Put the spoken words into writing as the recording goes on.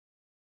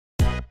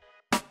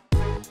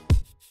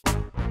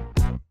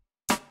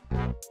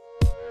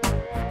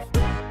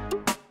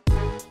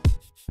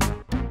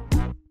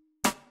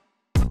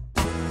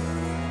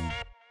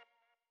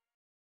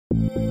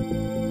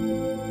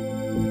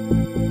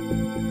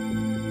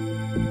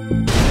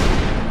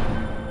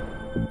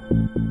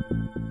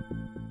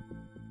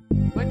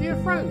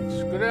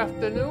friends, good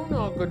afternoon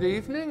or good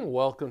evening.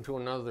 Welcome to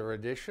another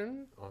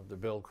edition of the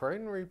Bill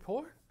Creighton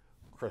Report.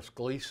 Chris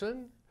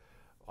Gleason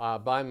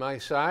by my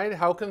side.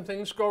 How can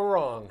things go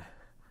wrong?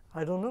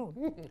 I don't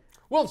know.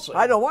 We'll see.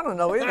 I don't want to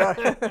know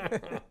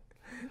either.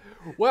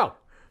 Well,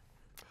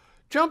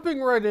 jumping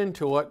right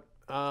into it,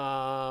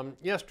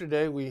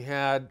 yesterday we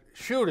had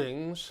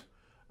shootings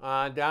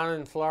down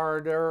in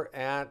Florida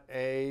at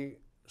a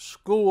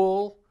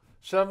school.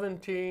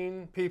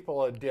 17 people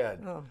are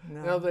dead. Oh,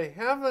 no. Now, they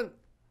haven't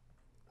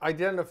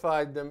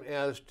identified them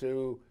as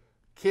to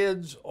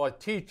kids or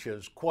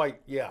teachers quite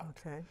yet.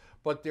 Okay.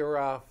 But there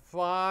are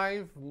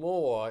 5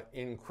 more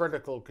in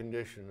critical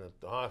condition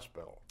at the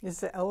hospital.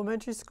 Is it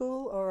elementary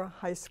school or a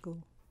high school?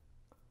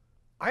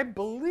 I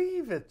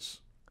believe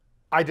it's,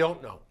 I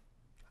don't know.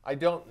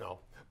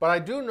 But I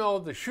do know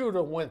the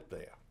shooter went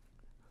there.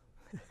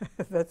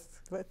 That's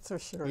for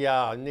sure.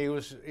 Yeah, and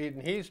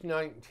he's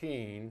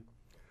 19.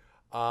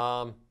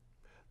 The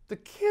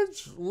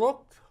kids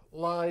looked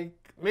like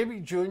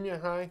maybe junior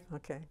high,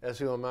 Okay. as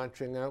they were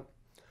marching out.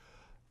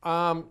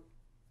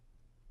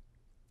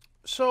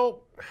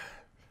 So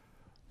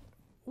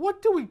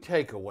what do we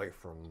take away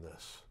from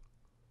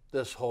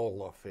this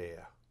whole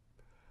affair?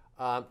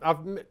 I've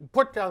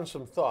put down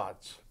some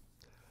thoughts.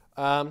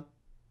 A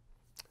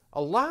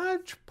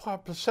large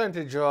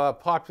percentage of our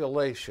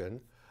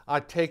population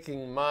are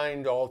taking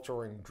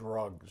mind-altering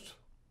drugs.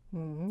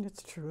 Mm-hmm,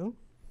 it's true.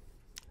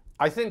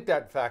 I think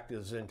that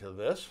factors into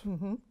this.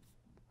 Mm-hmm.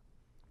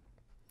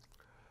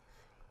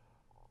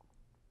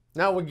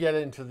 Now we get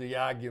into the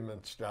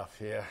argument stuff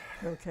here.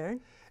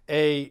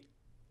 Okay.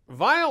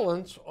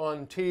 Violence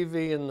on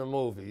TV and the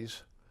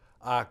movies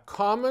are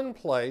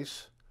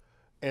commonplace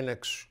and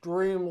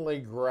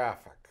extremely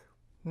graphic.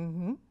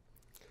 Mm-hmm.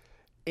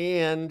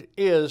 And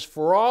is,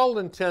 for all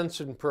intents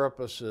and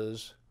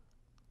purposes,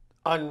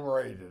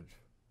 unrated.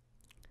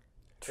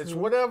 True. It's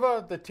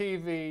whatever the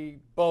TV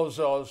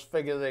bozos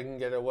figure they can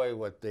get away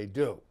with, they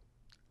do.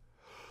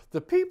 The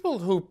people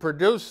who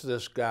produce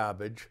this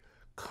garbage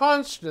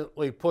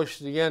constantly push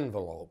the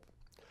envelope.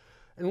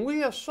 And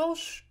we are so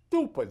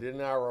stupid in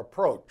our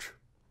approach.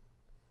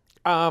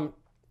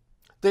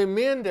 They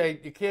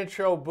mandate you can't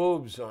show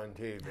boobs on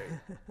TV.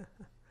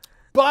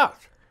 But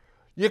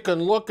you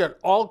can look at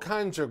all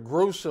kinds of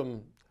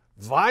gruesome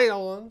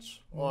violence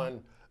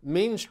on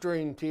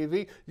mainstream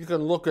TV. You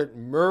can look at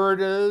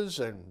murders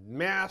and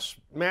mass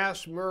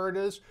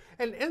murders.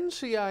 And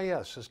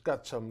NCIS has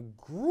got some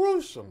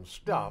gruesome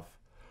stuff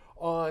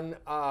on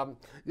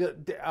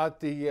at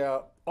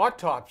the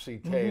autopsy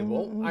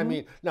table. Mm-hmm. I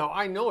mean, now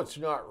I know it's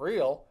not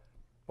real,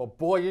 but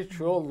boy, it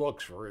sure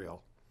looks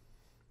real.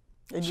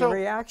 And your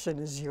reaction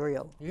is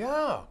real.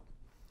 Yeah.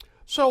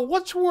 So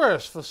what's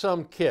worse for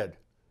some kid?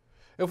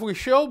 If we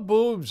show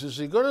boobs, is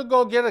he going to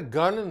go get a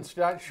gun and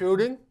start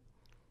shooting?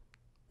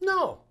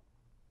 No.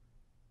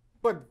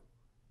 But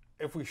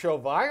if we show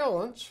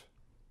violence,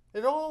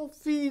 it all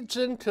feeds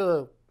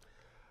into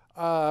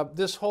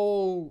this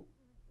whole,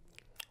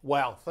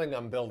 thing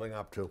I'm building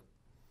up to.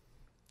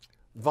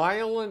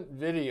 Violent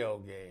video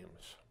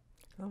games.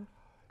 Oh.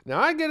 Now,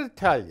 I got to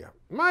tell you,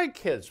 my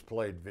kids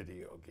played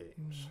video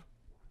games.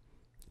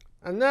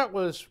 And that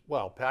was,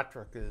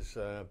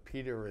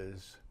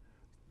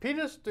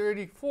 Peter's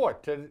 34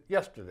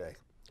 yesterday.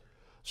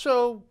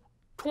 So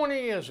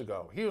 20 years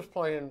ago, he was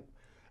playing,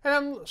 and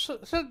I'm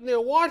sitting there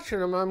watching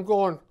him, I'm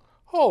going,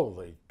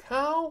 holy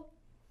cow,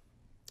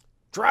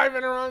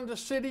 driving around the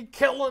city,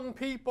 killing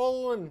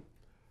people, and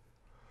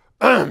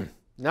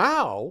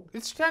now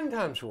it's 10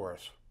 times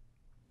worse.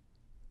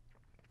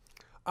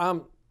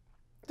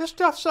 This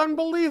stuff's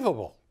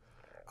unbelievable.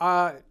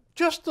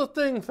 Just the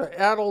thing for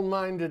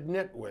addle-minded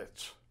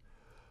nitwits.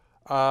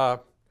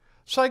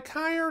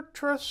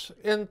 Psychiatrists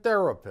and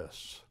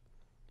therapists.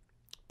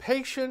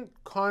 Patient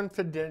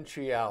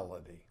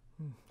confidentiality.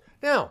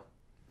 Now,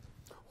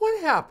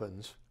 what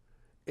happens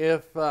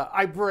if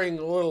I bring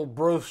little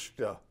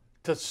Brewster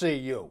to see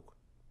you?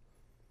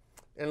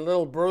 And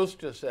little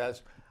Brewster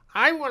says,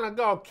 I want to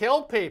go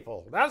kill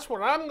people. That's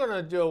what I'm going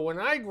to do when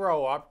I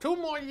grow up. 2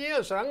 more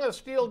years, and I'm going to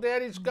steal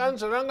Daddy's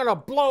guns, and I'm going to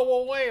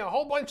blow away a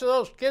whole bunch of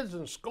those kids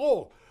in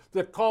school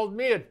that called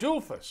me a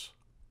doofus.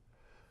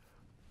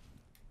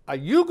 Are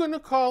you going to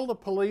call the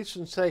police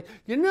and say,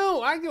 you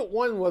know, I get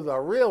one with a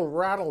real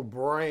rattled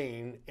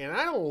brain, and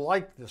I don't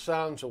like the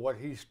sounds of what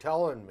he's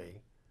telling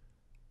me?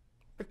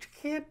 But you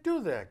can't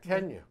do that,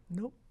 can you?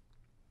 Nope.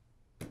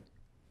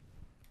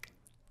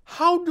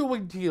 How do we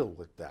deal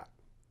with that?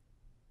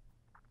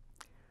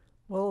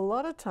 Well, a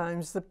lot of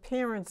times the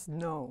parents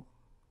know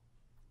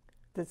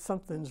that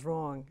something's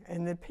wrong,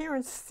 and the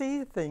parents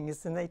see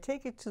things and they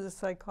take it to the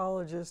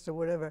psychologist or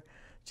whatever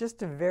just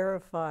to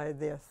verify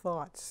their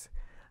thoughts.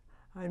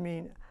 I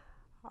mean,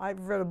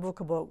 I've read a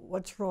book about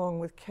what's wrong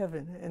with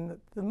Kevin, and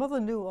the mother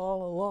knew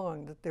all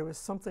along that there was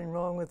something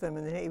wrong with him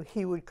and that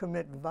he would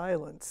commit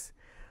violence.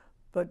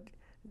 But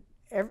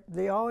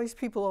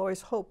people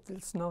always hope that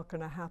it's not going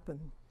to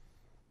happen.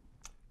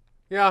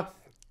 Yeah.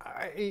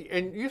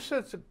 And you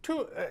said some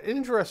 2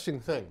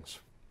 interesting things.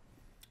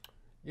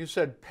 You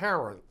said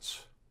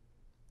parents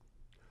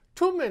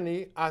Too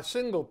many are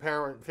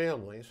single-parent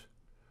families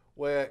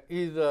where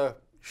either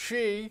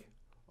she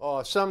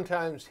or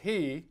sometimes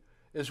he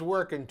is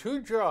working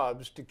 2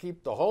 jobs to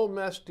keep the whole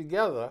mess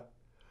together.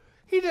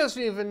 He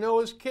doesn't even know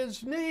his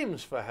kids'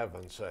 names, for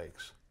heaven's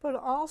sakes. But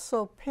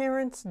also,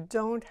 parents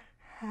don't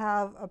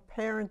have a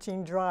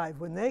parenting drive.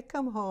 When they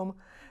come home,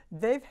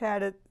 they've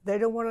had it. They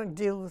don't want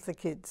to deal with the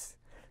kids.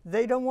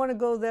 They don't want to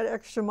go that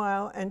extra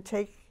mile and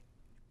take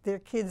their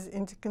kids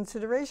into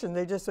consideration.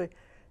 They just say,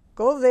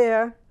 go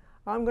there,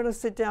 I'm going to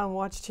sit down and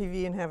watch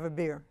TV and have a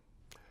beer.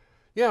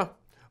 Yeah.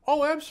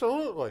 Oh,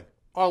 absolutely.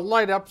 Or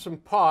light up some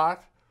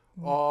pot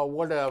or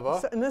whatever.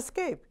 It's an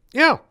escape.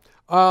 Yeah.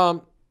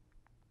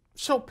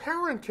 So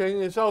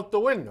parenting is out the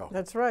window.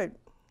 That's right.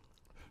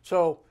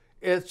 So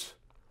it's,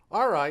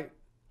 all right,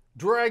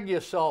 drag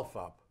yourself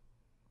up.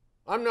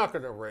 I'm not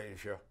going to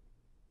raise you.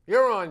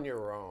 You're on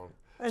your own.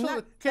 And so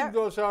the kid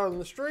goes out on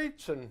the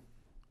streets and...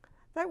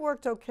 That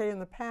worked okay in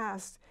the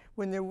past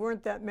when there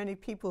weren't that many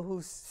people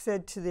who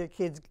said to their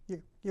kids,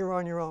 you're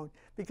on your own.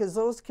 Because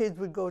those kids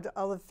would go to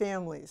other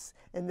families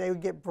and they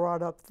would get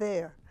brought up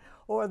there.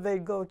 Or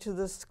they'd go to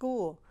the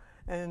school.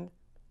 And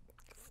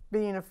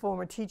being a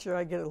former teacher,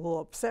 I get a little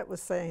upset with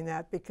saying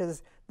that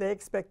because they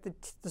expect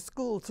the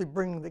school to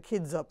bring the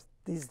kids up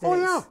these days. Oh,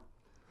 yeah.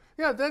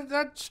 Yeah,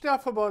 that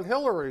stuff about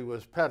Hillary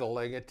was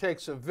peddling. It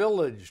takes a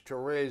village to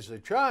raise a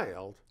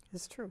child.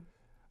 It's true.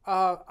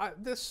 Well,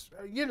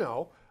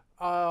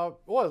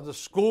 the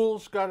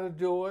school's got to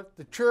do it.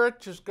 The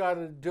church has got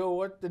to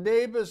do it. The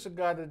neighbors have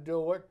got to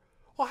do it.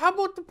 Well, how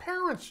about the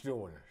parents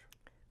doing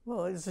it?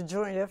 Well, it's a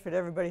joint effort.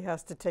 Everybody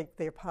has to take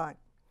their part.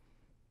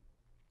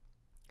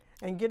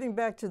 And getting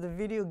back to the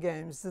video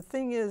games, the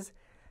thing is,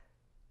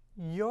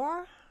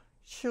 your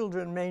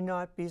children may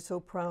not be so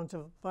prone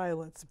to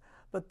violence,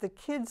 but the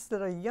kids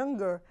that are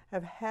younger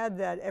have had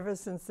that ever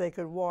since they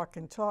could walk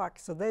and talk.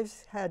 So they've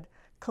had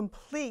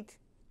complete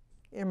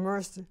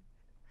immersion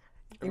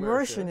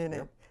in it.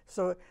 Yep.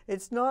 So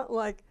it's not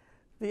like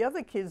the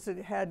other kids that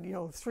had,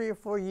 3 or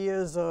 4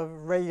 years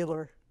of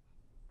regular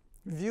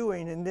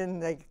viewing and then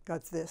they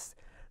got this.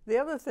 The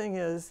other thing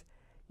is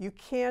you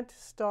can't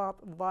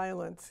stop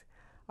violence.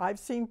 I've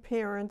seen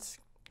parents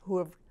who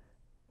have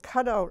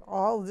cut out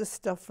all this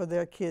stuff for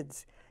their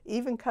kids,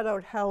 even cut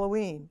out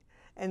Halloween,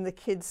 and the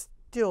kids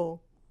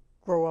still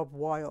grow up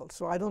wild.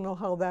 So I don't know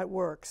how that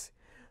works.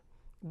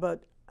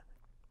 But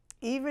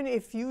even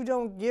if you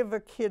don't give a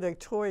kid a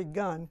toy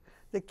gun,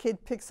 the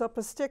kid picks up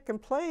a stick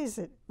and plays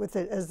with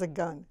it as a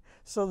gun.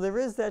 So there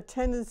is that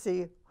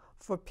tendency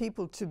for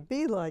people to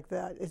be like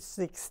that. It's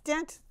the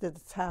extent that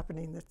it's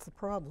happening that's the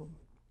problem.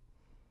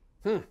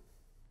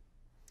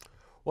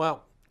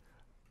 Well,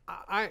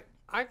 I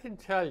can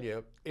tell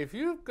you, if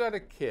you've got a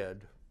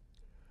kid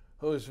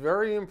who's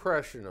very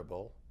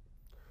impressionable,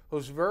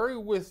 who's very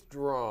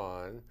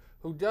withdrawn,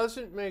 who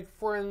doesn't make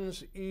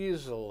friends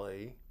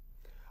easily,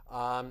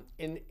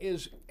 and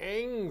is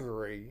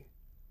angry,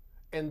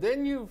 and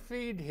then you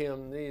feed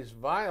him these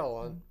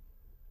violent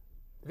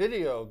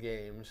video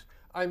games,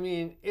 I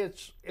mean,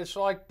 it's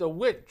like the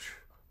witch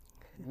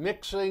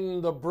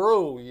mixing the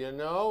brew,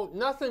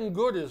 Nothing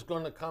good is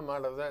going to come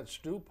out of that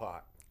stew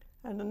pot.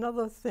 And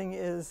another thing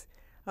is,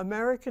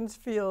 Americans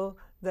feel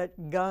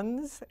that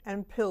guns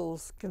and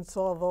pills can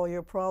solve all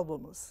your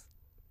problems.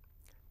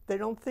 They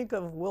don't think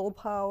of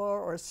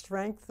willpower or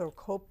strength or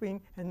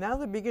coping, and now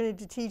they're beginning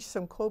to teach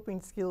some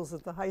coping skills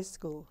at the high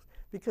school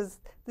because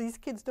these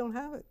kids don't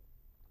have it.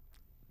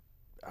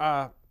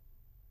 I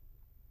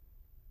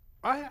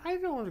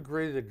don't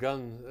agree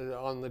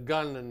on the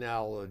gun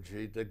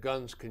analogy that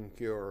guns can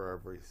cure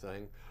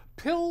everything.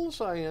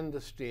 Pills, I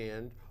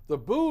understand. The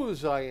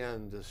booze, I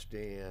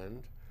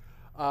understand.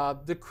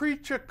 The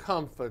creature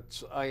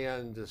comforts, I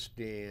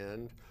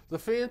understand. The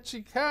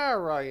fancy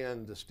car, I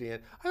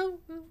understand.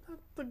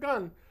 The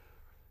gun.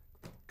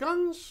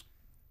 Guns,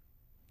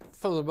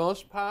 for the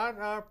most part,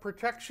 are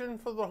protection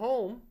for the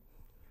home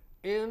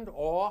and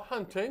or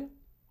hunting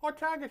or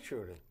target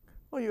shooting.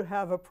 Well, you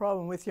have a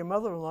problem with your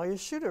mother-in-law. You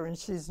shoot her and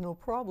she's no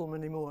problem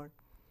anymore.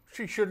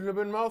 She shouldn't have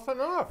been mouthing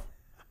off.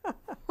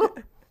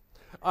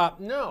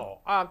 No.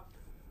 I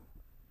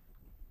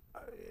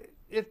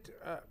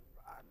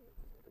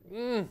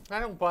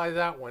don't buy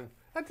that one.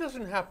 That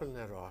doesn't happen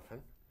that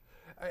often.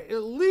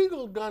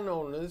 Illegal gun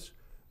owners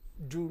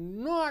do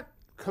not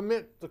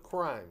commit the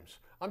crimes.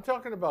 I'm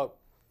talking about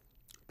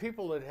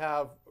people that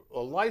have a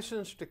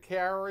license to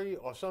carry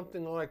or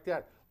something like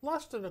that.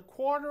 Less than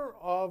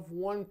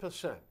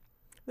 0.25%.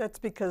 That's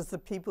because the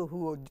people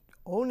who are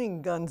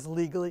owning guns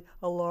legally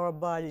are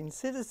law-abiding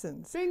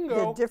citizens. Bingo.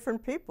 They're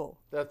different people.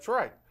 That's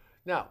right.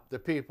 Now, the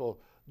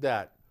people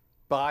that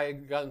buy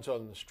guns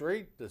on the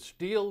street, that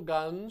steal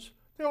guns,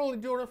 they're only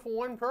doing it for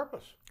one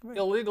purpose, right.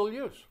 Illegal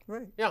use.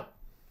 Right. Yeah.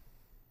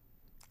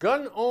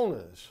 Gun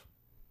owners,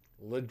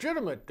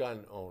 legitimate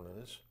gun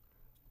owners,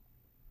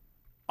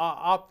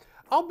 I'll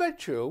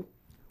bet you,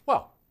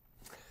 well,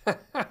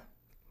 I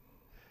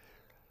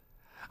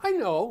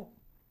know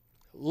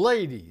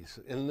ladies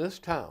in this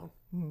town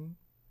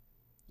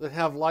that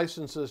have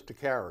licenses to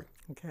carry.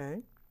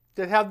 Okay.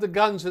 that have the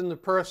guns in the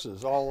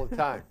purses all the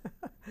time.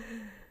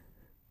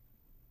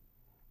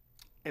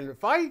 And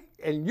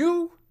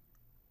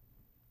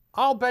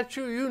I'll bet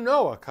you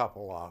know a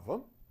couple of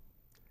them,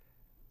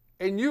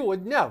 and you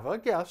would never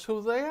guess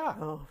who they are.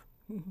 Oh.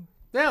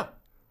 Yeah,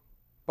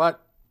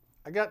 but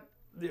I got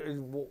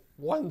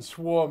one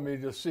swore me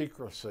to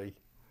secrecy,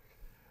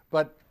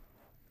 but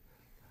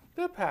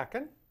they're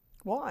packing.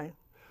 Why?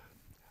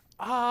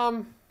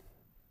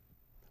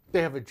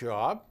 They have a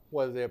job,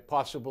 whether they're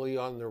possibly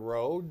on the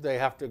road. They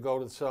have to go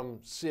to some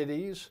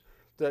cities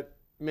that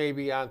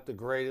maybe aren't the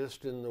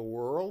greatest in the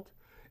world,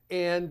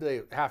 and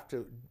they have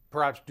to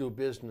perhaps do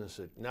business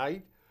at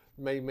night.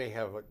 May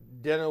have a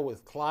dinner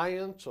with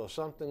clients or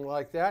something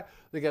like that.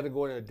 They got to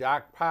go in a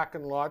dark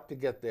parking lot to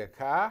get their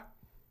car.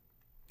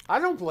 I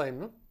don't blame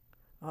them.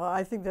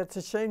 I think that's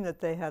a shame that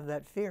they have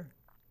that fear.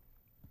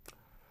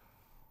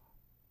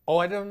 Oh,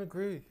 I don't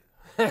agree.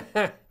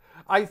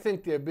 I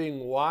think they're being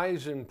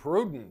wise and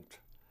prudent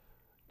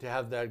to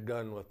have that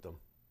gun with them.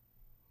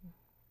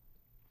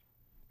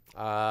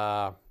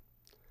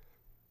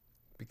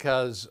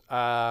 Because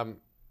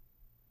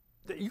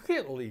you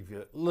can't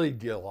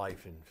lead your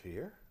life in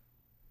fear.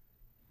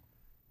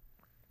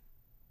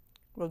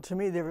 Well, to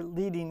me, they're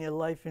leading their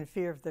life in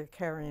fear if they're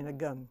carrying a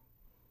gun.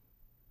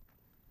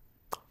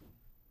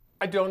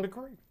 I don't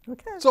agree.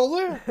 Okay. So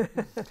there.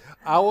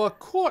 Our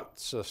court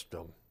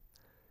system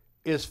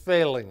is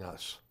failing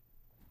us.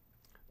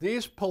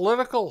 These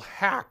political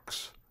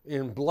hacks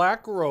in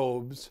black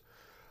robes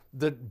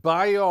that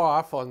buy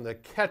off on the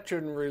catch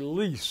and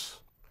release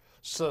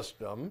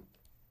system,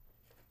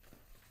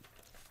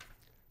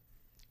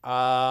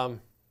 as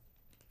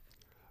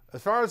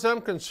far as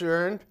I'm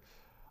concerned,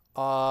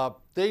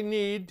 they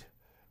need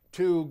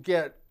to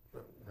get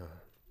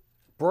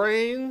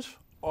brains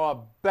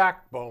or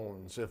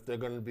backbones if they're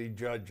going to be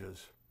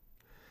judges.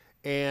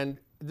 And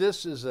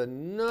this is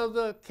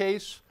another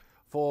case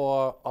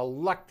for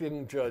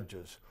electing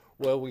judges,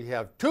 where we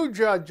have two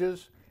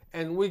judges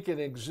and we can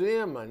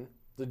examine,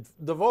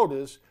 the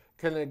voters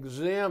can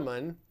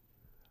examine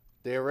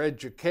their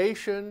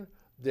education,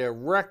 their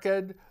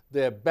record,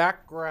 their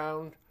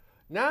background.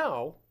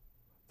 Now,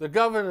 the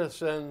governor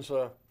sends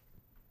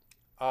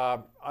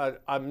a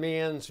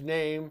man's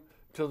name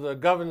to the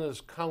governor's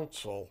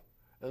council,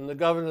 and the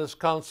governor's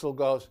council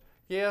goes,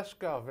 "Yes,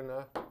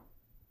 governor,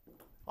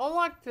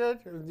 elected,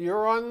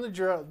 you're on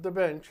the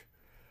bench."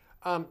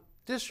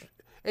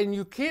 And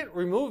you can't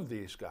remove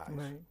these guys.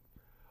 Right.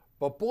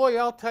 But boy,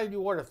 I'll tell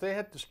you what, if they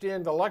had to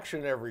stand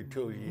election every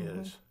 2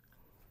 years.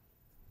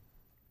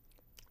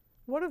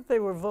 What if they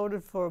were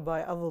voted for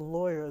by other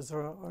lawyers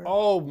or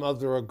Oh,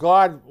 Mother of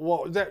God.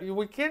 Well,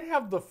 we can't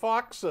have the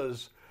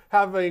foxes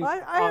having...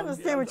 I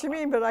understand what you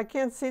mean, but I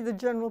can't see the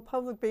general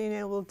public being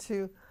able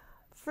to...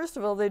 First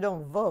of all, they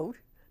don't vote.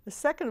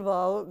 Second of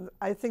all,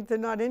 I think they're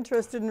not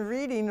interested in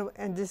reading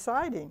and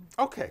deciding.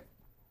 Okay.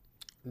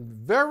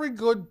 Very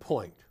good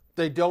point.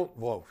 They don't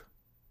vote.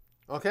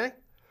 Okay?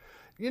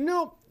 You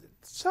know,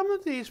 some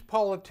of these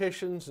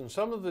politicians and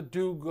some of the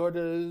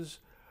do-gooders,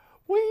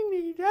 we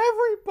need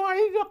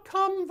everybody to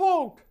come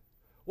vote.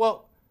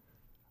 Well,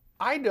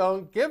 I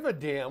don't give a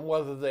damn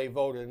whether they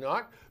vote or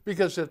not,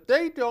 because if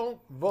they don't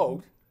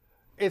vote,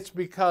 it's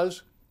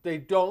because they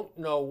don't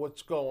know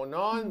what's going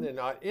on, they're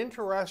not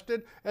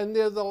interested, and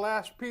they're the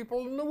last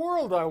people in the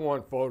world I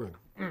want voting.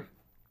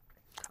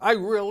 I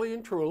really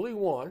and truly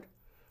want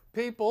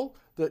people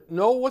that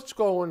know what's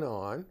going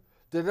on,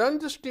 that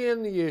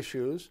understand the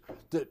issues,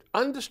 that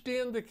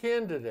understand the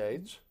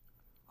candidates.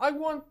 I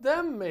want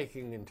them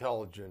making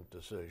intelligent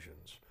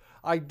decisions.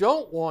 I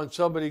don't want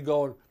somebody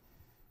going,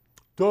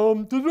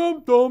 dum,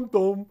 dum, dum,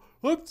 dum,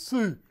 let's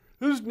see,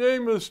 his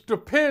name is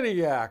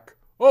Stepaniak.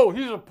 Oh,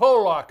 he's a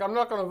Polak, I'm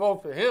not going to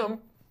vote for him.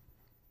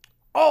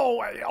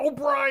 Oh,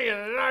 O'Brien,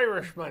 an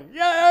Irishman.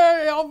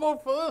 Yay, I'll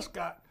vote for this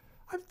guy.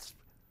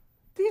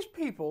 These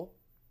people,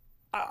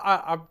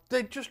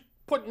 they just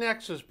put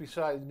X's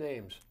beside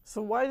names.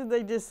 So why did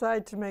they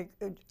decide to make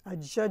a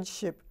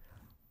judgeship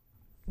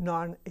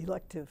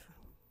non-elective?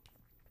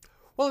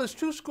 Well, there's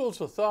two schools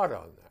of thought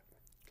on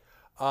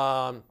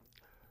that.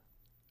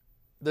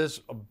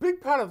 There's a big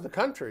part of the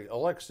country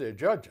elects their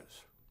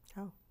judges.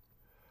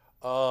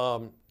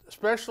 Oh.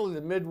 Especially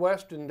the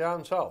Midwest and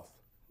down south.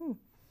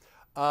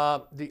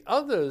 The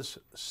others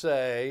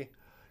say,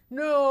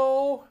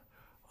 no,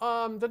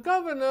 the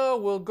governor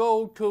will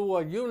go to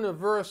a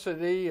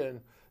university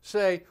and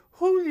say,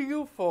 who do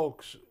you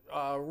folks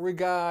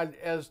regard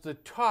as the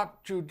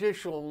top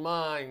judicial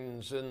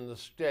minds in the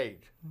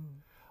state?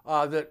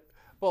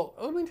 Well,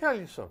 let me tell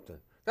you something.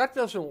 That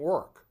doesn't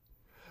work,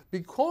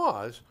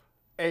 because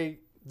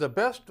the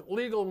best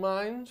legal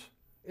minds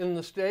in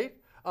the state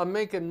are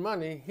making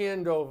money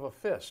hand over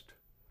fist.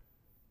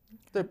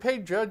 They pay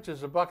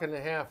judges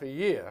 $1.50 a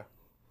year.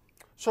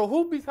 So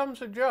who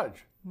becomes a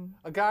judge?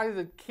 A guy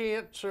that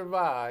can't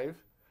survive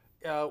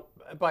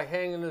by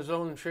hanging his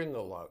own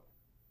shingle out.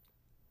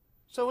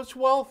 So it's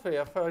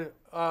welfare for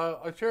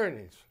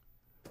attorneys.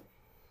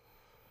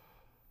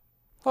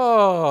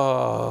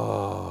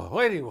 Oh,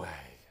 anyway.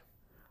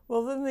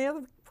 Well, then the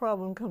other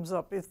problem comes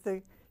up. If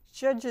the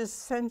judges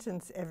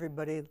sentence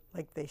everybody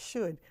like they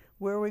should,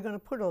 where are we going to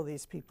put all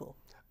these people?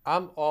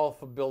 I'm all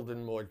for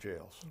building more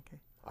jails. Okay.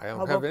 I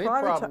don't have any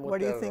problem with what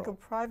do you that think at all.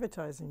 of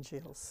privatizing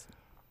jails?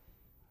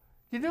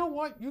 You know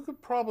what? You could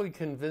probably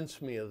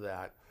convince me of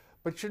that.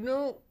 But you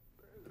know,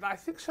 I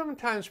think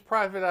sometimes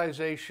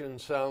privatization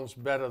sounds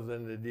better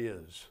than it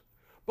is.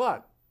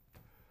 But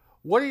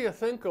what do you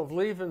think of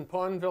leaving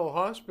Pondville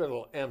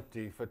Hospital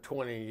empty for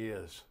 20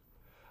 years?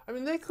 I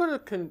mean, they could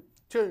have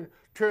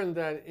turned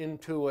that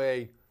into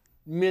a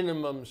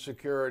minimum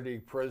security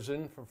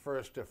prison for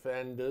first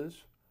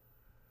offenders.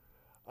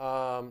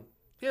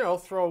 You know,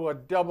 throw a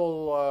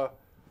double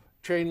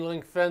chain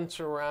link fence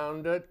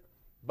around it,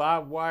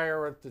 barbed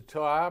wire at the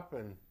top,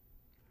 and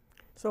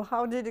So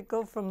how did it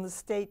go from the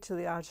state to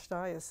the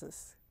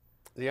archdiocese?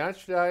 the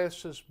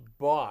archdiocese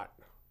bought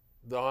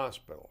the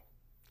hospital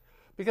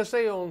because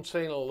they own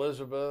St.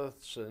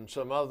 Elizabeth's and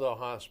some other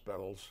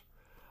hospitals.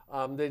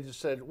 They just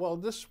said, well,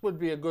 this would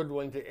be a good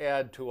one to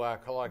add to our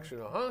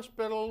collection of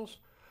hospitals,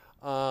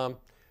 and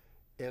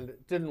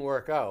it didn't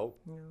work out.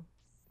 Yeah.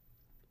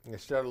 They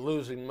started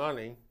losing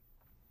money,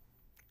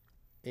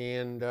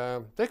 and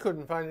they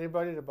couldn't find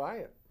anybody to buy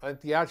it.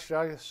 The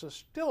archdiocese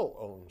still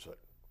owns it.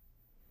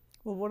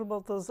 Well, what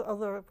about those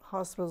other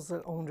hospitals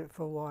that owned it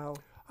for a while?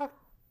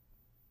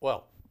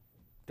 Well,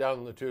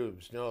 down the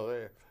tubes. No,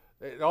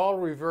 it all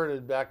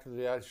reverted back to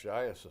the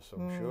archdiocese,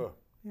 I'm sure.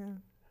 Yeah.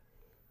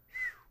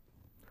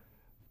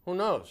 Who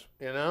knows?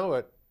 You know,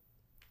 it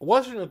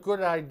wasn't a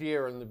good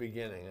idea in the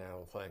beginning, I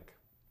don't think.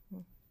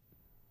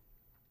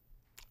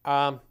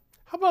 How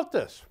about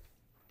this?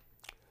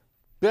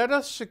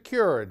 Better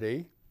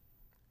security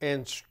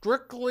and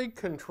strictly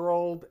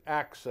controlled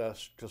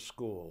access to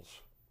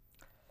schools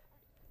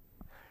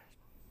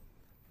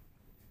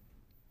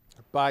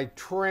by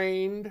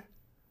trained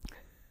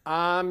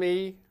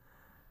Army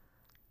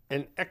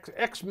and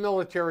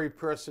ex-military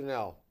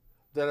personnel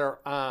that are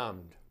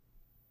armed.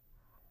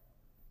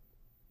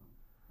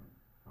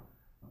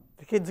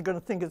 The kids are going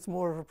to think it's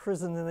more of a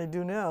prison than they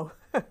do now.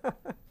 Do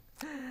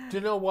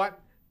you know what?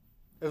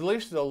 At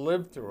least they'll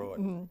live through it.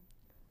 Mm-hmm.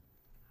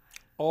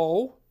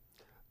 Oh,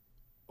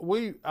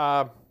 we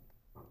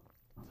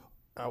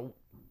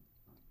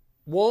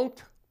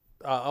won't,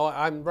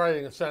 I'm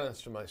writing a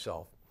sentence to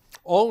myself.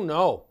 Oh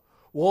no,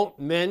 won't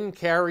men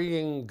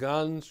carrying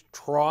guns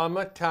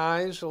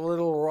traumatize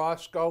little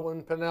Roscoe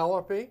and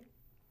Penelope?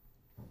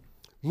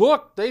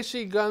 Look, they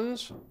see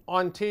guns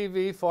on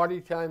TV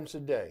 40 times a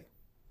day.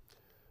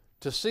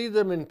 To see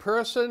them in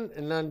person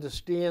and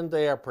understand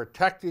they are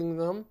protecting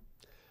them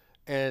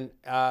and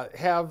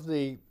have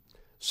the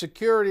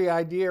security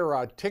idea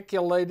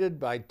articulated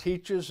by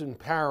teachers and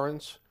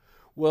parents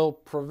will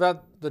prevent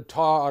the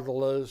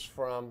toddlers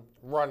from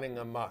running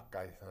amok,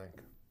 I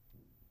think.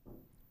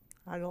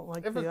 I don't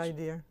like the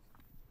idea.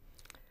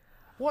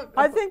 What?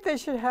 I think they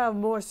should have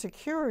more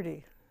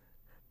security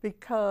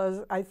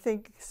because I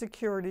think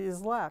security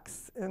is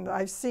lax. And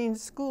I've seen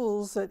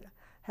schools that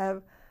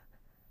have,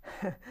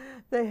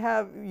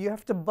 you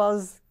have to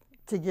buzz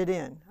to get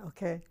in,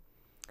 okay?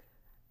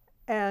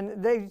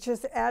 And they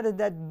just added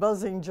that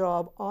buzzing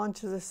job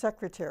onto the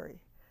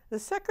secretary. The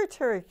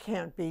secretary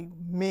can't be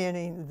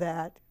manning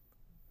that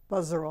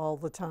buzzer all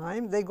the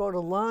time. They go to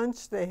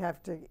lunch, they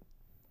have to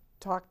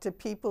talk to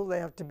people, they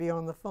have to be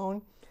on the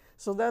phone.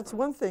 So that's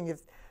one thing.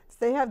 If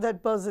they have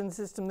that buzzing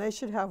system, they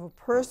should have a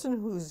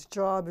person whose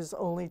job is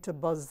only to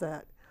buzz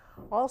that.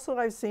 Also,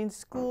 I've seen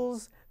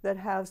schools that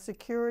have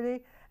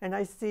security, and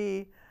I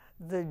see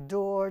the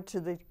door to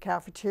the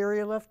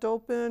cafeteria left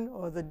open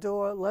or the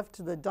door left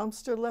to the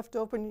dumpster left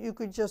open. You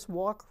could just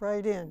walk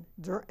right in,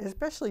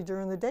 especially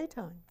during the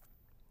daytime.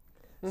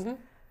 Mm-hmm.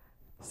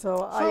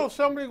 So if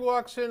somebody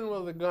walks in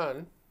with a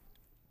gun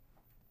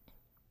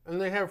and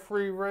they have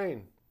free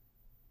reign,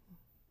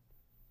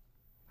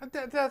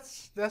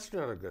 that's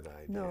not a good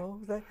idea. No,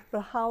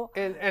 but how?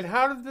 And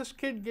how did this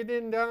kid get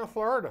in down in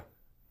Florida?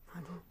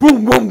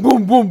 Boom, boom,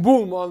 boom, boom,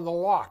 boom on the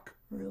lock.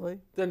 Really?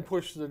 Then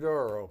push the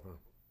door open.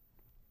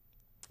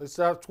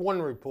 That's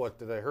one report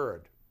that I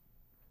heard.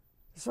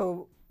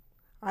 So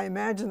I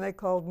imagine they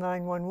called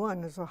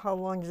 911. So how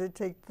long did it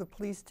take the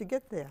police to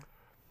get there?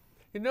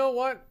 You know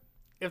what?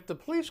 If the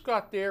police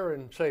got there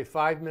in, say,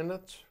 5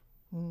 minutes,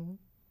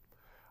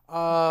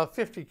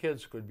 50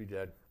 kids could be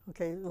dead.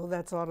 Okay, well,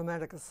 that's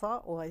automatic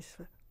assault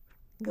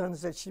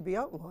guns that should be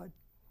outlawed.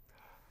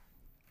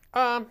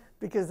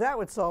 Because that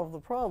would solve the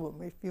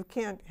problem. If you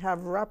can't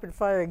have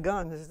rapid-fire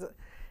guns,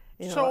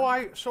 you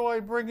know. So I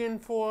bring in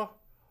 4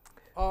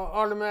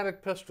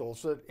 automatic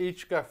pistols that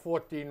each got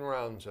 14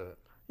 rounds in it.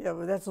 Yeah,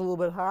 but that's a little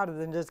bit harder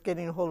than just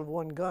getting a hold of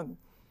one gun.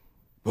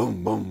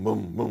 Boom, boom,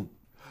 boom, boom.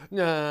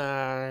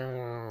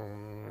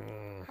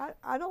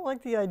 I don't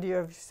like the idea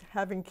of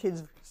having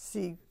kids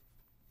see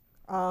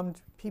armed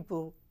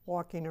people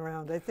walking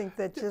around. I think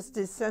that just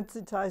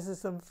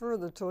desensitizes them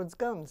further towards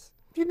guns.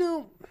 You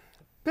know,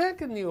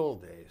 back in the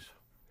old days,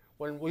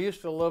 when we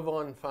used to live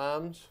on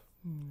farms,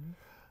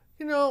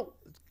 you know,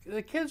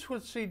 the kids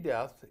would see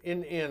death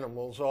in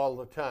animals all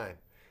the time.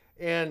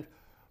 And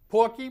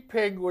Porky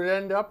Pig would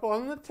end up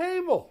on the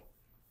table,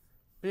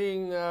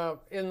 being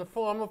in the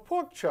form of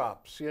pork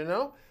chops, you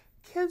know?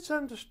 Kids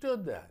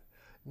understood that.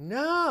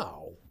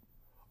 Now,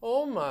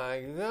 oh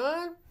my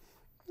God,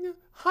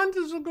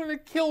 hunters are going to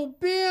kill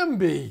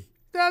Bambi.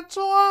 That's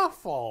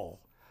awful.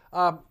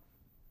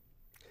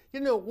 You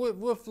know,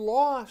 we've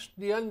lost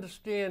the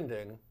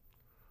understanding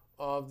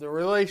of the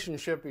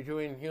relationship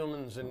between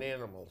humans and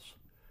animals.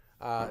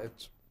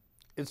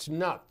 It's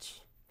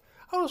nuts.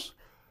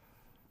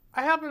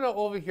 I happened to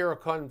overhear a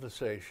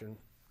conversation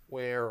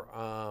where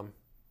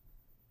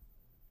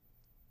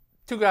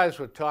two guys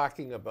were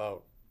talking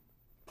about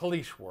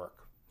police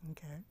work.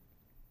 Okay.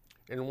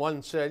 And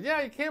one said,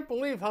 yeah, you can't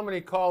believe how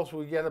many calls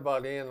we get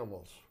about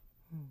animals.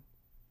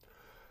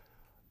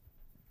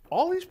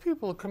 All these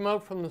people have come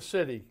out from the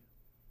city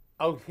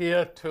out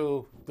here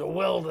to the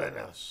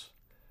wilderness.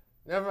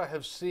 Never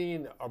have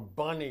seen a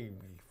bunny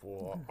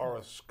before or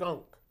a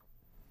skunk.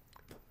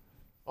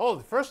 Oh,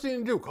 the first thing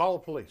you do, call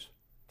the police.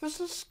 There's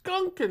a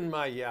skunk in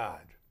my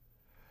yard.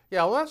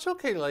 Yeah, well, that's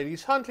okay, lady.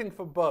 He's hunting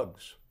for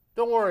bugs.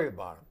 Don't worry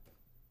about him.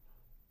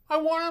 I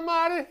want him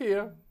out of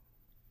here.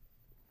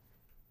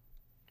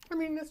 I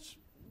mean, it's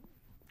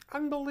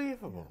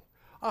unbelievable.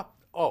 A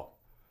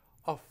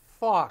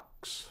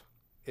fox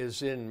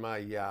is in my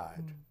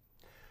yard.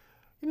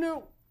 You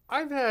know,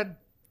 I've had,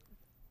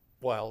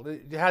 well,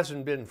 it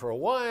hasn't been for a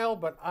while,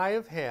 but I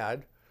have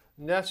had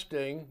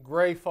nesting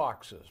gray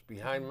foxes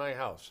behind my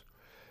house.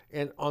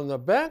 And on the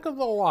back of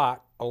the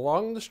lot,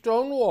 along the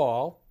stone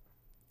wall,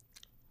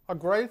 a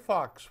gray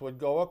fox would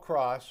go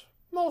across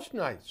most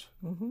nights.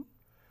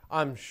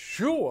 I'm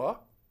sure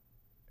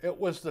it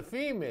was the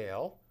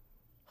female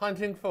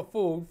hunting for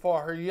food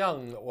for her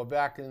young that were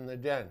back in the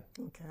den.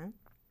 Okay.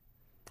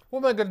 What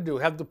am I going to do?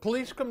 Have the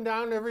police come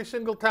down every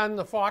single time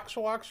the fox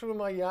walks through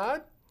my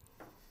yard?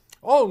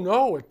 Oh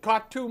no, it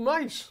caught 2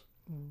 mice.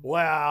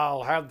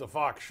 Well, have the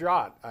fox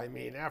shot. I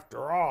mean,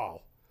 after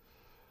all.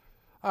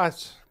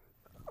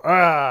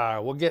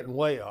 We're getting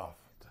way off.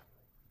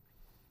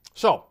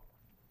 So,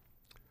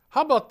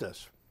 how about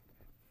this?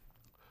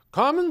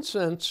 Common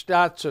sense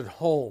starts at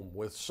home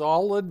with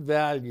solid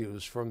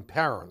values from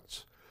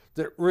parents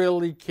that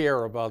really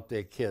care about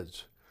their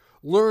kids,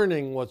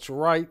 learning what's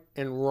right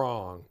and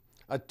wrong,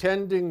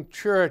 attending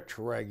church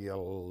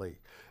regularly,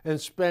 and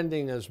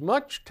spending as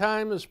much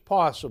time as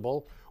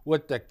possible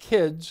with the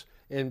kids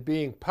and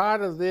being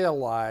part of their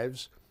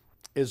lives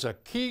is a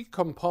key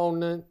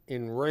component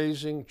in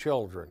raising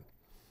children.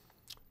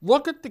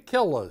 Look at the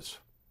killers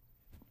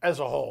as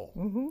a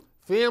whole.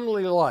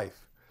 Family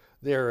life.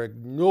 They're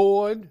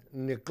ignored,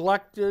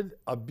 neglected,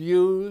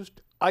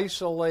 abused,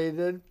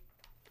 isolated.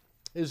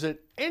 Is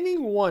it any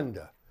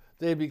wonder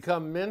they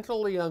become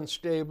mentally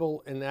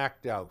unstable and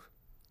act out?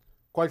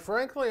 Quite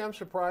frankly, I'm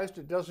surprised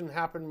it doesn't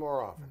happen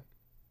more often.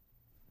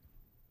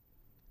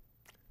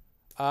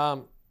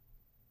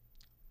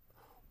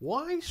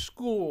 Why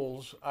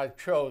schools are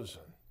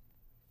chosen?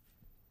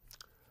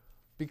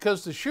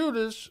 Because the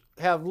shooters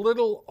have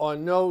little or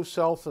no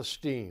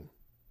self-esteem.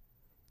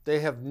 They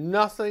have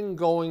nothing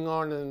going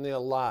on in their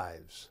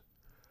lives.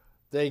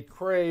 They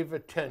crave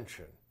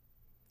attention.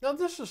 Now,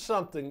 this is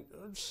something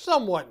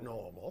somewhat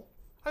normal.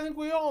 I think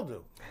we all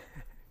do.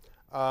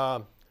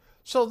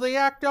 So they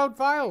act out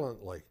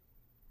violently.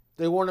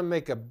 They want to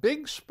make a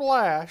big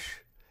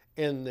splash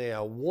in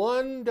their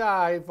one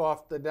dive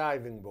off the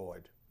diving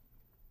board.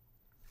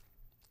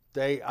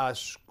 They are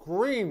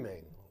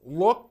screaming,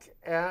 "Look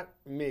at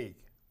me."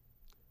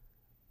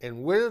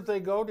 And where did they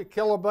go to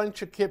kill a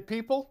bunch of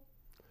people?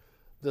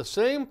 The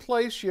same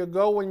place you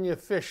go when you're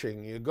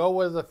fishing. You go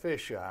where the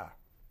fish are.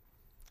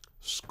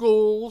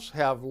 Schools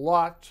have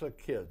lots of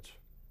kids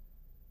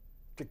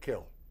to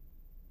kill.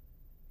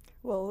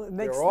 Well, it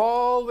makes They're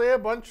all there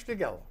bunched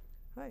together.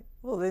 right.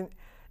 Well, then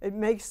it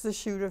makes the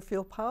shooter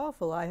feel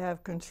powerful. I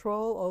have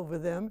control over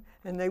them,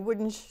 and they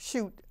wouldn't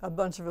shoot a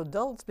bunch of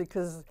adults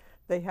because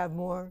they have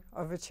more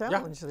of a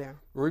challenge there.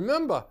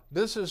 Remember,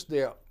 this is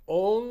their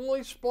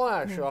only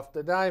splash off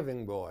the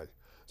diving board.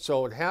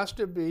 So it has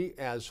to be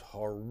as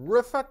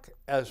horrific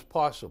as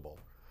possible.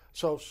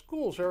 So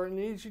schools are an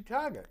easy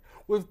target.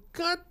 We've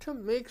got to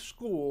make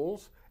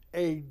schools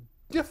a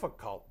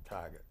difficult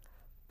target.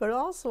 But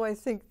also, I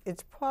think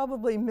it's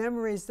probably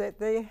memories that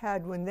they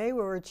had when they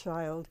were a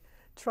child,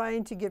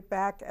 trying to get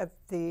back at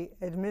the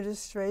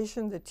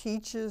administration, the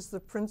teachers, the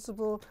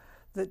principal,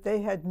 that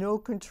they had no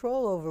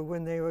control over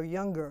when they were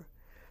younger.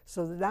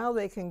 So now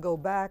they can go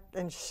back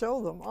and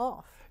show them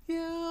off.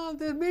 Yeah,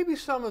 there may be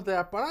some of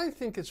that, but I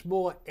think it's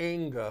more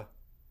anger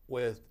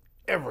with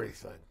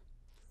everything.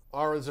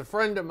 Or as a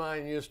friend of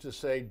mine used to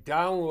say,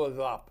 down with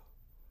up.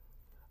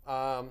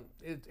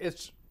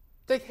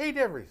 They hate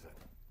everything.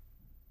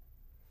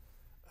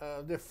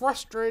 They're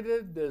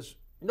frustrated. There's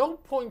no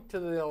point to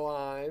their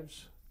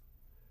lives.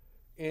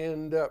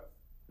 And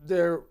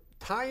they're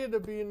tired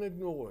of being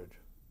ignored.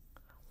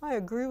 I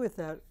agree with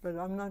that, but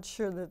I'm not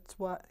sure that's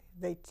why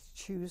they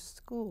choose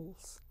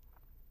schools.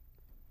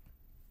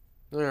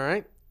 All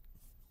right.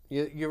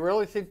 You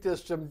really think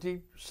there's some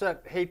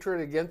deep-set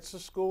hatred against the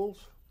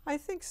schools? I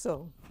think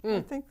so.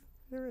 I think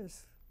there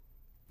is.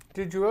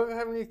 Did you ever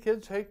have any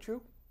kids hate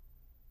you?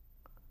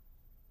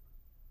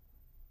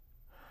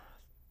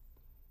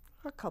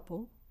 A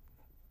couple.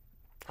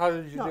 How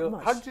did you Not deal?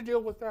 much. How did you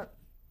deal with that?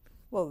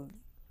 Well,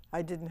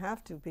 I didn't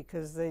have to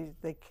because they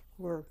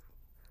were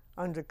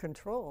under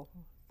control.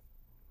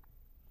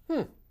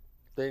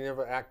 They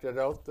never acted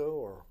out though,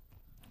 or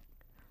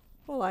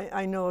Well,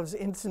 I know of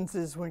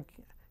instances when,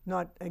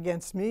 not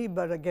against me,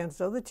 but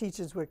against other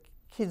teachers, where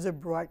kids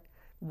have brought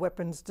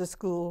weapons to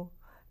school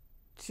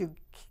to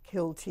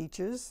kill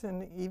teachers,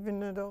 and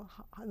even at on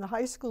the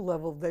high school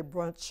level, they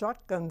brought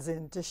shotguns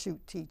in to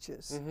shoot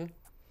teachers.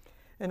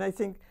 And I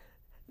think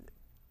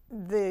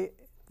they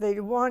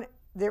want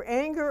their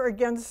anger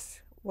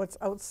against what's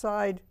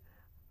outside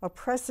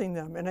oppressing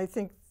them. And I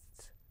think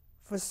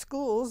for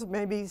schools,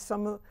 maybe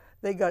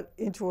they got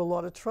into a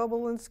lot of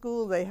trouble in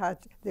school.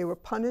 They were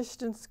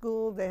punished in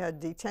school. They had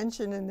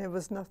detention, and there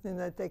was nothing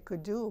that they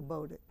could do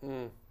about it.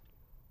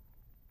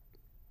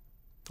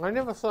 I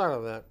never thought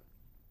of that.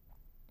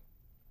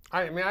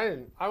 I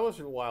mean, I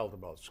wasn't wild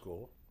about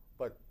school,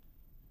 but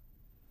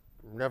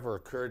it never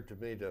occurred to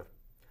me to.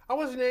 I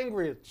wasn't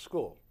angry at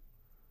school,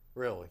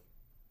 really.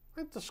 I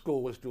think the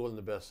school was doing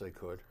the best they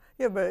could.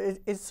 Yeah, but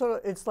it's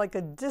like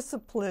a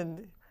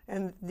discipline,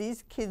 and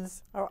these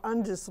kids are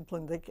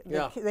undisciplined.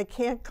 They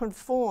can't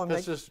conform.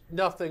 There's just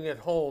nothing at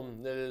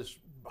home that is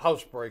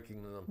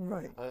housebreaking them.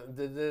 Right.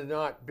 They're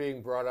not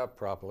being brought up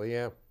properly.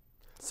 Yeah.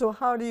 So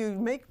how do you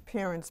make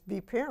parents be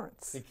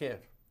parents? You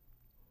can't.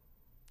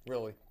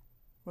 Really.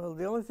 Well,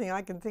 the only thing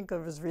I can think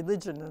of is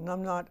religion, and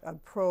I'm not a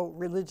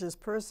pro-religious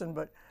person,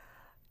 but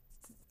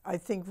I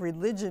think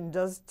religion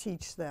does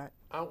teach that.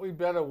 Aren't we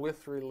better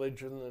with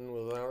religion than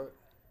without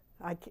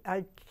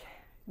it?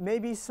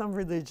 Maybe some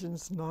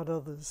religions, not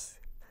others,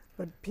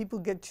 but people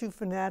get too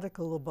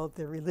fanatical about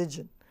their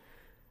religion.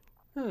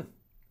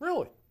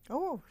 Really?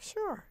 Oh,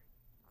 sure.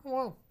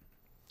 Well.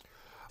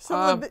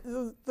 Some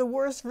of the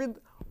worst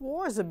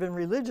wars have been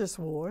religious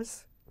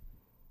wars.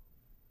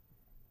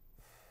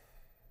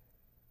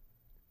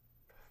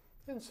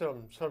 In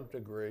some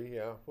degree,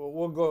 yeah. Well,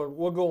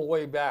 we're going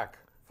way back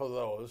for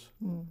those.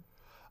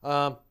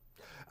 And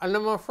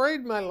I'm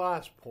afraid my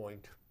last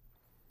point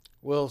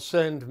will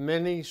send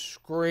many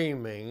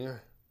screaming,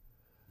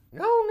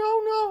 no,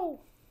 no,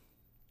 no.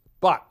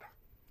 But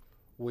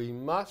we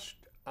must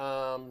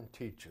arm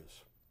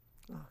teachers,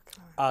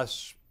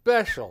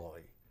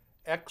 especially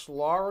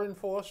ex-law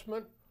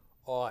enforcement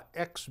or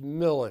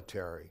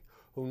ex-military,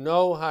 who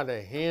know how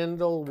to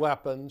handle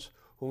weapons,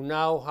 who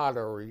know how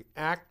to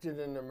react in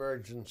an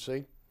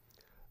emergency.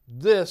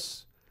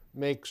 This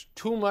makes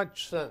too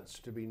much sense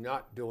to be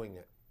not doing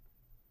it.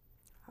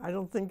 I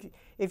don't think,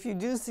 if you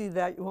do see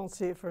that, you won't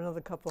see it for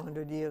another couple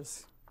hundred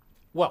years.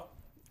 Well,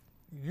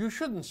 you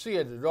shouldn't see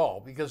it at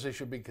all because they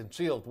should be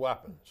concealed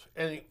weapons.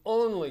 And the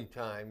only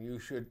time you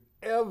should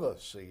ever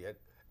see it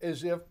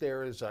is if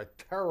there is a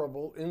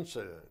terrible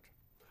incident.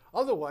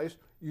 Otherwise,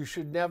 you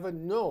should never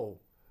know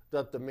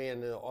that the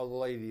man or the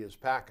lady is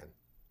packing.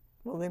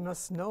 Well, they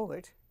must know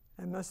it.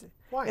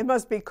 Why? It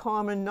must be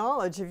common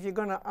knowledge. If you're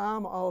going to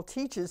arm all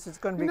teachers, it's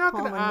going to be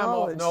common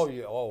knowledge. No.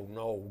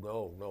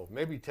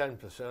 Maybe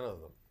 10% of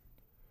them.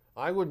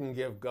 I wouldn't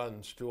give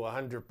guns to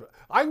 100%.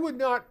 I would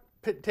not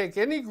take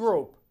any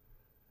group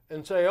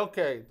and say,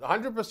 okay,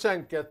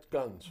 100% gets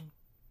guns.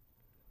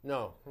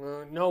 No,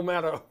 no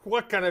matter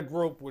what kind of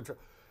group.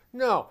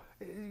 No,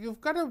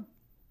 you've got to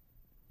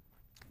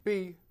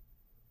be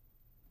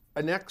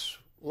an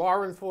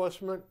ex-law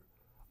enforcement,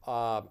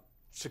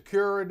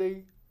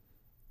 security,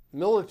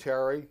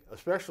 military,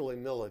 especially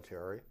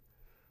military.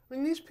 I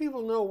mean, these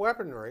people know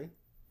weaponry.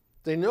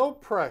 They know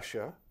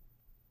pressure.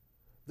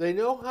 They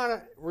know how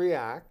to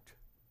react.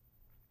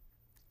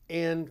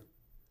 And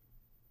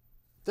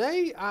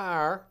they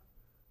are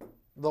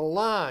the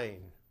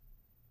line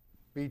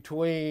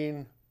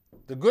between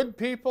the good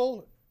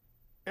people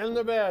and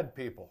the bad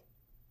people.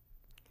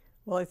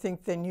 Well, I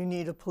think then you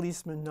need a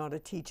policeman, not a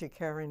teacher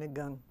carrying a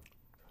gun.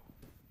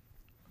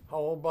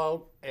 How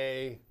about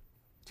a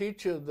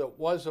teacher that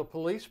was a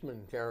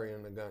policeman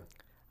carrying a gun?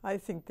 I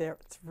think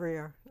that's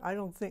rare. I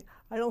don't think.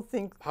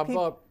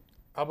 How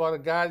about a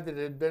guy that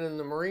had been in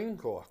the Marine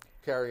Corps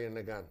carrying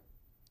a gun?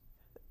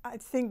 I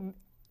think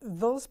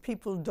those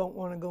people don't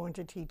want to go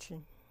into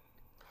teaching.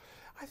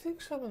 I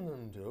think some of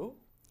them do.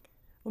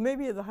 Well,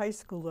 maybe at the high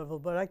school level,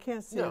 but I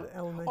can't see at the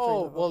elementary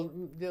level.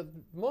 Well,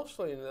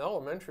 mostly in the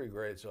elementary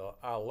grades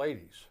are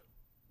ladies.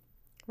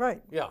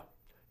 Right. Yeah.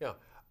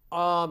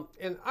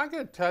 And I got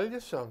to tell you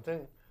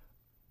something.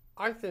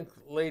 I think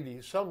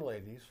some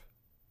ladies,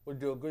 would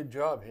do a good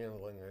job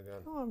handling a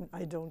gun. Oh,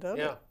 I don't doubt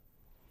it. Yeah.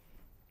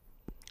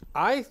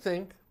 I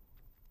think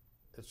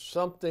it's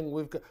something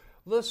we've got.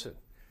 Listen,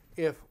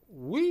 if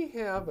we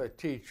have a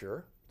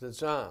teacher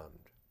that's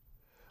armed,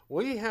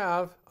 we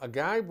have a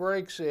guy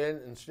breaks in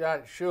and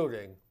starts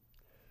shooting,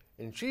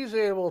 and she's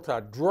able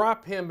to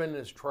drop him in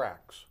his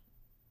tracks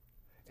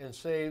and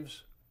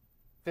saves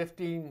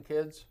 15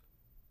 kids.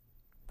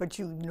 But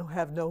you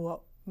have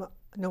no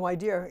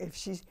idea if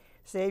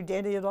saved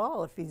any at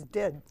all if he's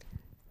dead.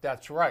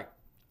 That's right.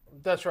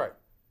 That's right.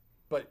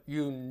 But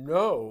you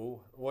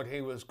know what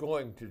he was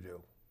going to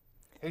do.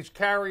 He's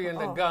carrying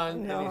a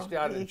gun and he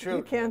started shooting.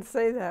 You can't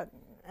say that.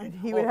 And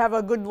he would have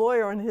a good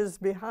lawyer on his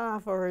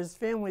behalf or his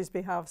family's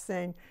behalf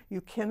saying,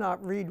 you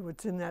cannot read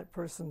what's in that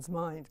person's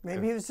mind.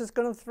 Maybe he was just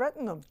going to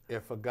threaten them.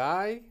 If a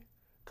guy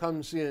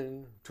comes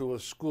in to a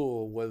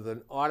school with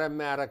an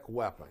automatic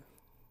weapon,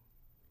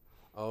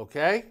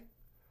 okay,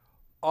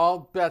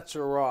 all bets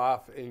are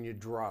off and you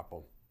drop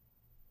him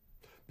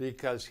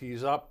because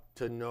he's up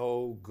to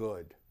no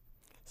good.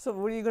 So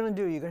what are you going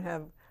to do? You're going to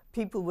have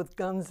people with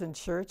guns in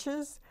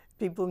churches,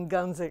 people with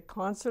guns at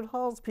concert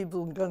halls,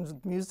 people with guns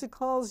at music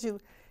halls?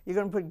 You're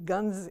going to put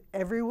guns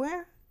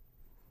everywhere?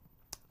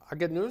 I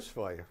got news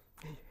for you.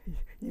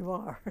 You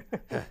are.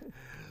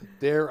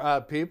 There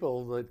are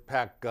people that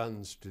pack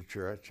guns to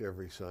church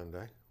every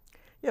Sunday.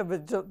 Yeah,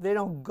 but they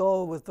don't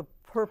go with the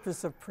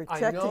purpose of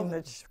protecting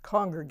the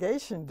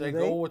congregation, do they? They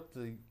go with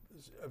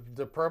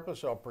the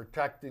purpose of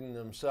protecting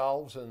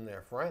themselves and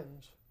their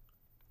friends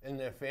and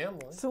their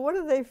family. So what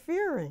are they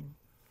fearing?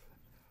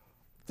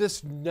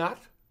 This nut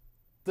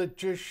that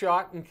just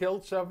shot and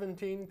killed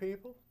 17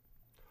 people?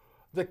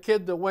 The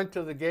kid that went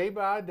to the gay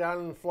bar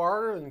down in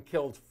Florida and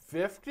killed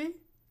 50?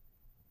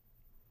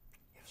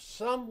 If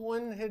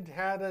someone had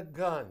had a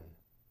gun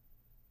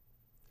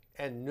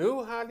and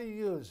knew how to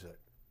use it,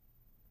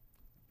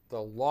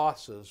 the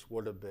losses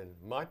would have been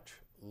much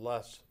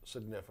less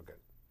significant.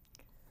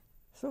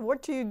 So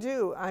what do you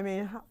do? I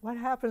mean, what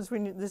happens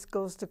when this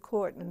goes to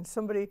court and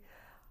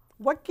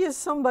what gives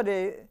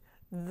somebody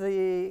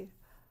the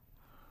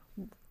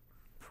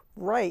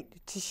right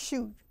to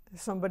shoot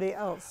somebody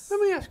else?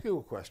 Let me ask you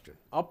a question.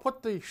 I'll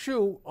put the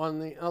shoe on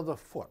the other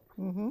foot.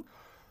 Mm-hmm.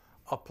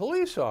 A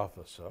police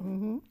officer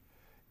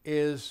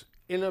is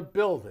in a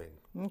building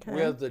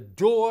where the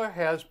door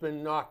has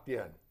been knocked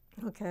in.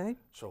 Okay.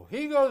 So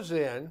he goes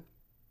in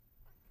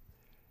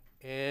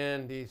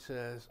and he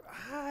says,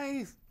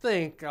 I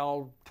think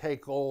I'll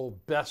take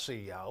old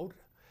Bessie out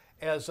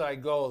as I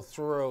go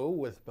through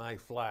with my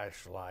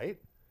flashlight.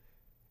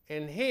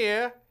 And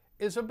here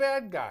is a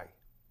bad guy.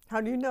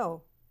 How do you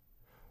know?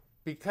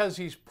 Because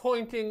he's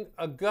pointing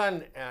a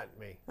gun at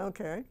me.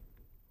 Okay.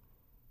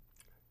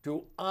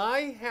 Do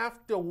I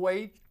have to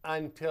wait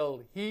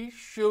until he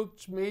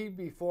shoots me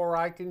before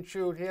I can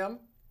shoot him?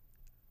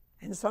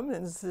 In some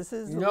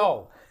instances,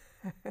 no.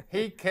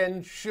 He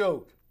can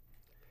shoot.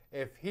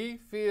 If he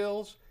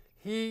feels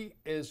he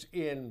is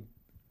in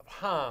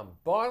harm,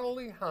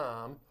 bodily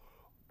harm,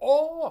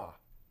 or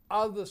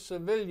other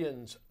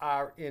civilians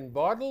are in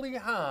bodily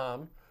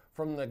harm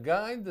from the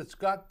guy that's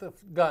got the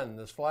gun,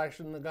 that's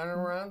flashing the gun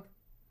around,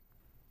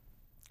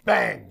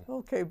 bang!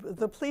 Okay, but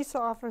the police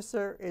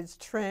officer is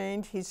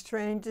trained. He's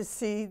trained to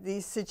see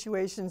these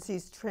situations.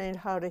 He's trained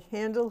how to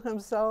handle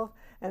himself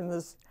and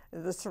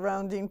the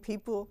surrounding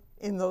people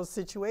in those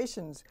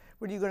situations.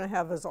 What are you going to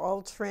have us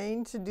all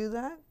trained to do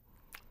that?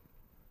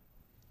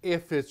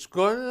 If it's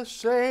going to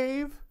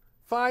save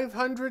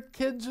 500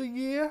 kids a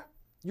year,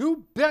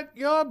 you bet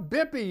your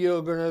bippy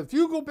you're going to, if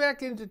you go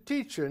back into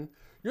teaching,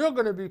 you're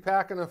going to be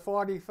packing a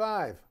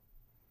 45,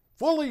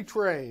 fully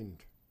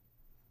trained,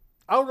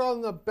 out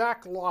on the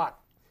back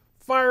lot,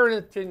 firing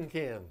at tin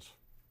cans.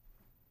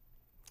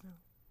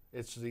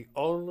 It's the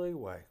only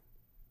way.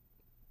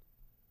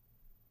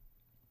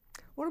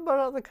 What about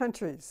other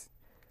countries?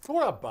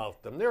 What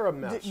about them? They're a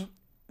mess.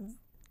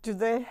 Do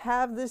they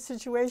have this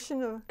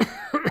situation?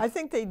 I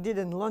think they did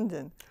in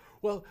London.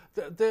 Well,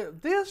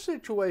 their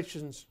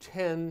situations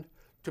tend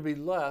to be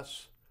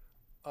less,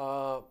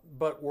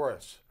 but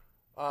worse.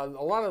 A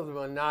lot of them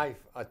are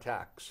knife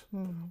attacks,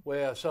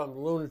 where some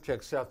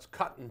lunatic starts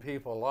cutting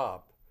people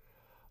up,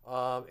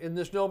 and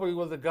there's nobody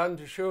with a gun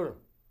to shoot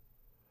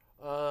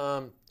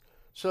them.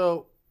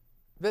 So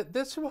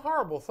there's some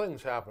horrible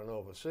things happen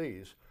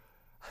overseas.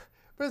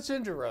 But it's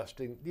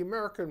interesting. The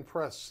American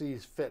press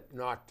sees fit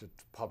not to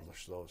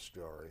publish those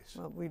stories.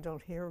 Well, we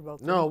don't hear about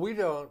them. No, we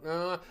don't.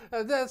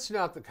 That's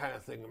not the kind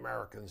of thing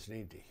Americans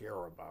need to hear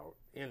about.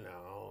 You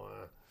know,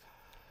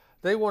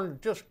 they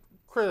want to just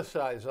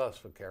criticize us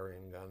for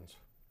carrying guns.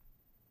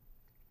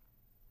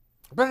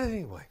 But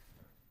anyway,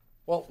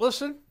 well,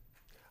 listen,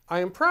 I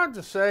am proud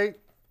to say,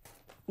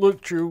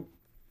 Luke, you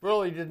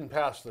really didn't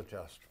pass the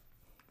test.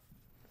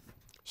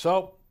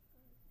 So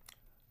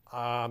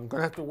I'm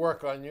going to have to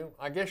work on you.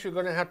 I guess you're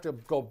going to have to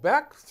go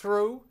back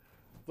through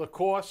the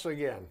course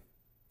again.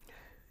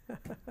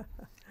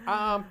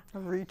 A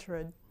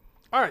retread.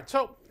 All right,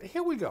 so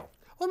here we go.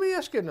 Let me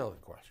ask you another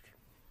question.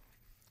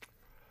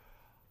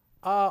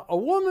 A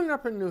woman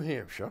up in New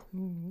Hampshire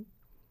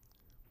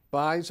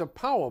buys a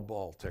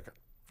Powerball ticket.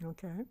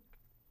 Okay.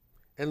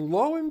 And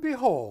lo and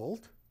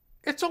behold,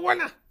 it's a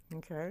winner.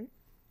 Okay.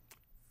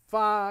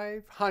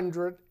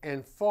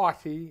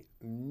 $540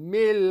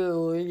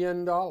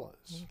 million.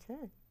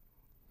 Okay.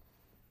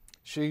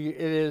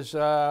 It is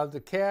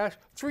the cash,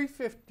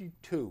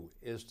 352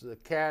 is the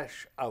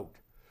cash out.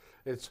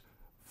 It's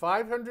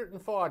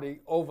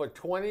 540 over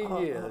 20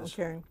 years.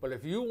 Okay. But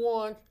if you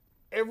want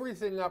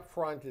everything up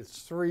front is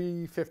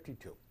 $352.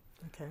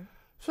 Okay.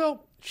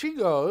 So she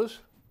goes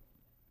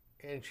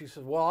and she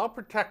says, well, I'll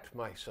protect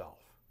myself.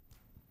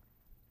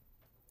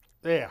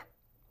 There.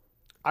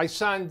 I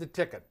signed the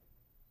ticket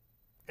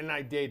and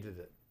I dated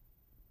it.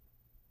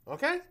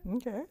 Okay?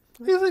 Okay.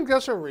 You think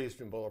that's a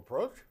reasonable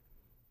approach?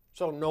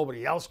 So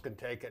nobody else can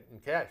take it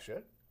and cash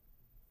it.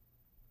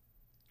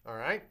 All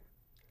right?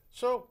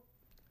 So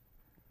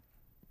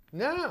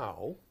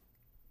now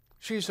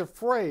she's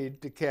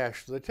afraid to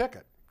cash the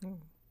ticket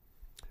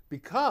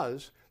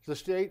because the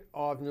state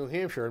of New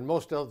Hampshire, and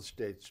most other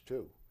states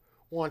too,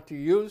 want to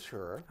use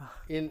her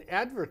in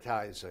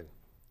advertising.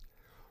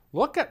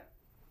 Look at,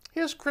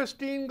 here's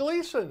Christine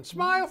Gleason.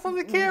 Smile for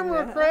the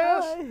camera,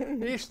 Chris.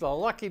 He's the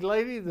lucky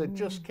lady that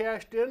just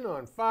cashed in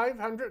on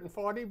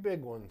 540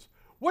 big ones.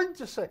 What did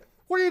you say?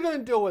 What are you going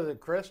to do with it,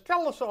 Chris?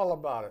 Tell us all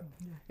about it.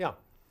 Yeah.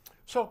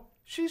 So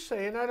she's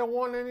saying, I don't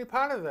want any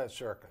part of that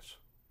circus.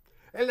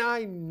 And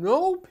I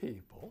know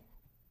people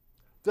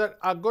that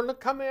are going to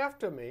come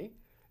after me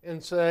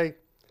and say,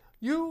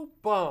 you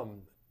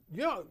bum,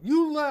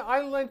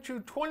 I lent you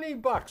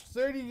 $20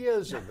 30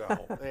 years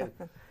ago.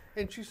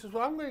 And she says,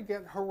 well, I'm going to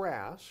get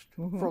harassed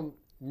from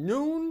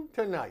noon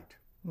to night.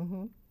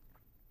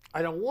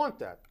 I don't want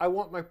that. I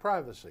want my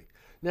privacy.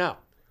 Now,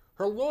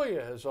 her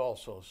lawyer has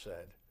also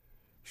said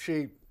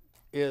she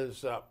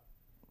is a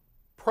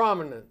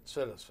prominent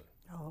citizen.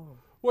 Oh.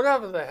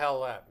 Whatever the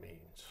hell that means.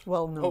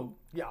 Well, no. Oh,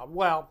 yeah,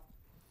 well,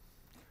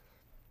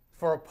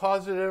 for a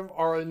positive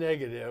or a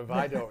negative,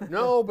 I don't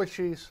know, but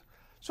she's...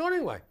 So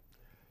anyway,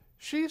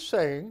 she's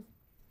saying,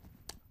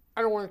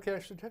 I don't want to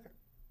cash the ticket.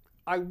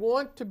 I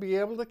want to be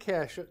able to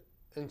cash it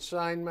and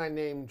sign my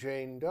name,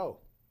 Jane Doe.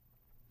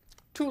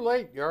 Too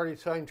late, you already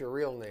signed your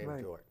real name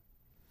to it.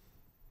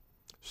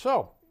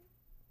 So,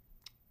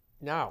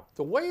 now,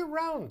 the way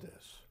around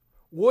this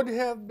would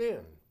have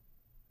been,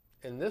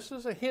 and this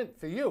is a hint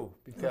for you,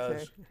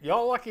 because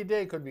your lucky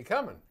day could be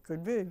coming.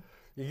 Could be.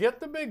 You get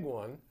the big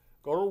one,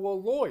 go to a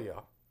lawyer,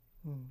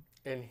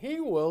 and he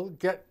will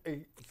get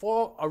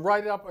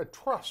write up a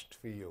trust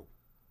for you.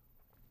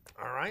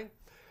 All right?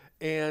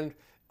 And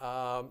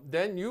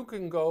then you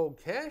can go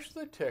cash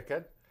the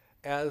ticket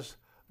as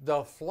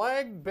the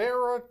Flag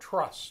Bearer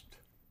Trust,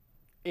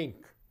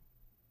 Inc.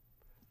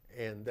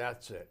 And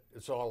that's it.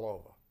 It's all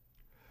over.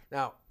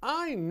 Now,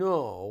 I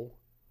know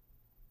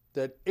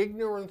that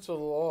ignorance of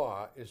the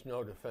law is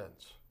no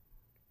defense.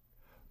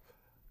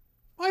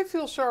 I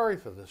feel sorry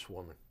for this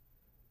woman.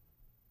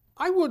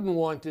 I wouldn't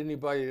want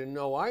anybody to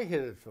know I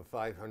hit it for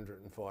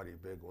 540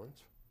 big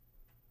ones.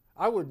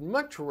 I would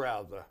much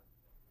rather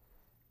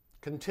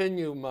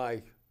continue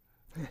my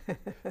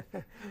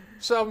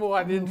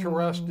somewhat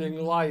interesting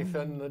life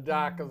in the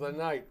dark of the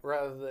night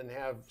rather than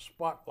have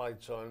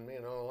spotlights on me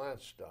and all that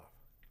stuff.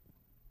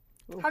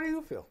 How do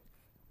you feel?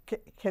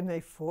 Can they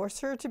force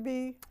her to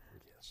be?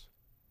 Yes.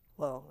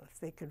 Well, if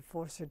they could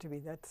force her to be,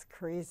 that's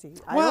crazy.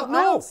 Well,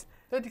 no,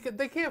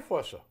 they can't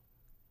force her.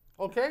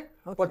 Okay?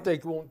 But they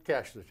won't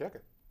cash the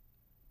ticket.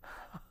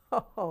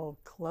 Oh,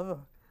 clever.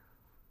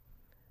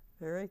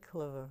 Very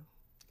clever.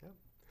 Yeah.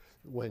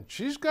 When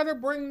she's got to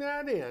bring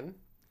that in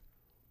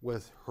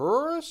with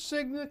her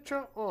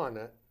signature on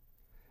it,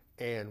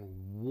 and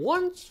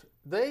once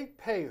they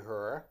pay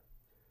her,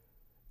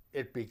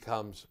 it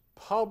becomes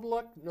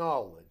public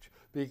knowledge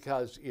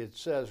because it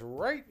says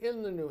right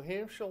in the New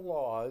Hampshire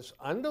laws,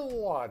 under the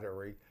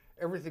lottery,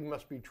 everything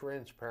must be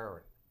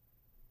transparent.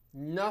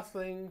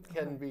 Nothing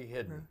can be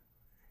hidden.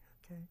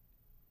 Okay.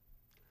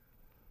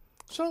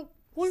 So,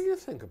 what do you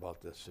think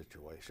about this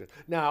situation?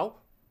 Now,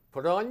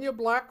 put on your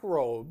black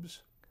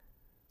robes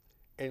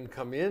and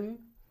come in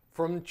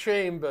from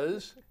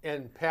chambers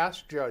and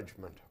pass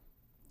judgment.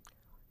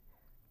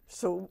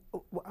 So,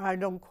 I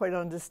don't quite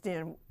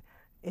understand.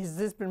 Has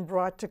this been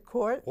brought to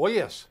court? Oh,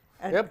 yes.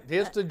 Yep,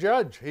 here's the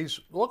judge.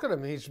 Look at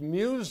him, he's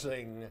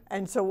musing.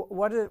 And so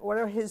what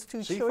are his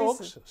two choices? See,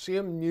 choices? folks, see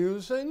him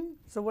musing?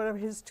 So what are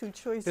his two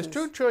choices? His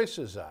two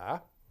choices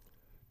are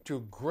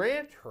to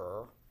grant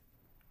her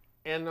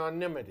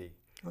anonymity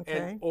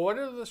and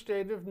order the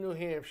state of New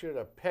Hampshire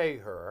to pay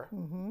her,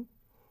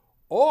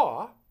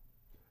 or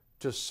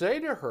to say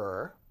to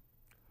her,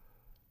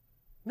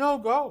 no,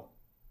 go.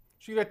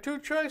 So you got two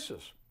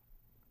choices.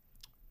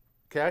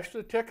 Cash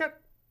the ticket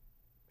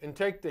and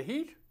take the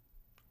heat,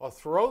 or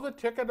throw the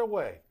ticket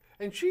away.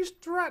 And she's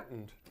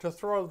threatened to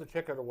throw the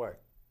ticket away.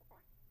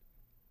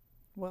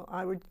 Well,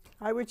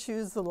 I would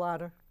choose the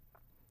latter.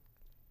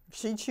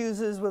 She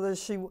chooses whether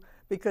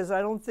because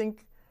I don't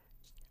think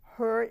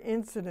her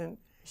incident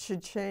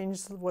should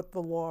change what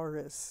the law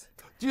is.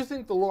 Do you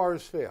think the law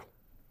is fair?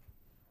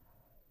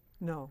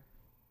 No.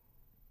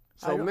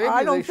 So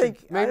maybe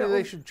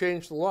they should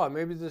change the law.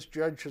 Maybe this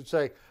judge should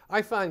say,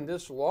 I find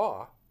this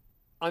law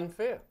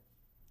unfair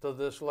to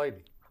this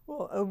lady.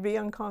 Well, it would be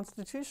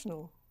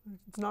unconstitutional.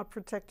 It's not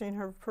protecting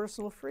her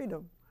personal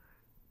freedom.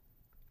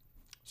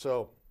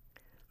 So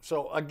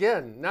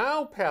again,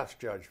 now pass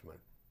judgment.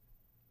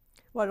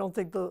 Well, I don't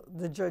think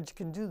the judge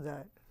can do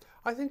that.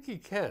 I think he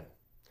can.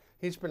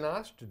 He's been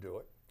asked to do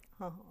it.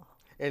 Oh.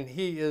 And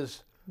he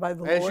is By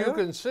the As lawyer? you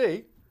can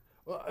see,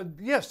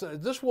 yes,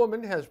 this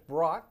woman has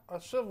brought a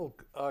civil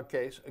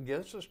case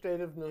against the state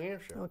of New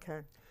Hampshire. Okay.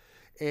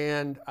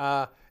 And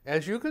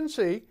as you can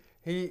see,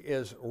 he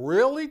is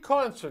really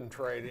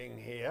concentrating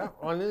here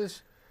on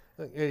his.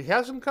 He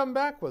hasn't come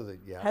back with it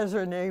yet. Has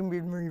her name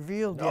been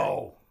revealed yet?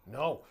 No,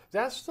 no.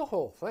 That's the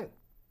whole thing.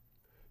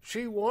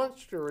 She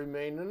wants to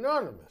remain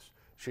anonymous.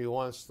 She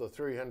wants the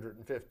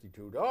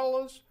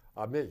 $352,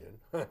 a million,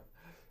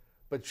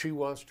 but she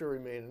wants to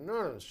remain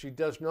anonymous. She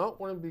does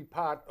not want to be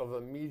part of a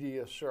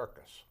media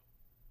circus.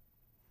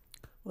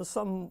 Well,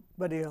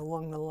 somebody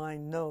along the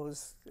line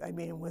knows. I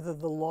mean, whether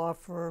the law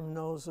firm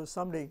knows or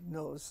somebody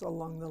knows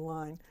along the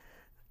line,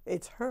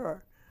 it's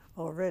her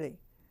already.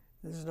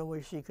 There's no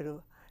way she could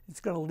have. It's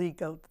going to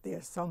leak out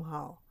there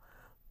somehow.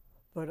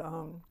 But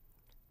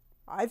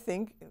I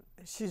think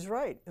she's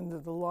right, and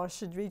that the law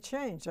should be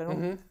changed.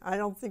 I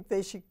don't think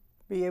they should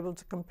be able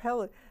to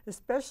compel it,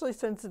 especially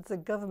since it's a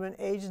government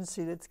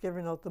agency that's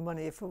giving out the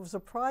money. If it was a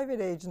private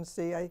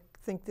agency, I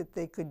think that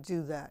they could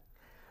do that.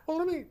 Well,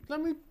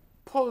 let me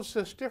pose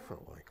this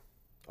differently,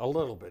 a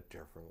little bit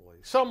differently,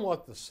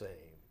 somewhat the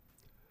same.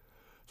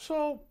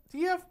 So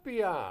the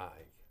FBI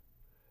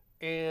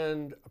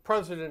and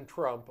President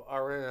Trump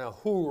are in a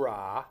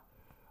hoorah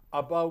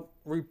about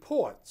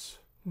reports.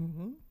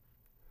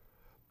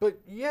 But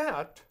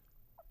yet,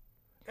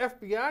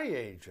 FBI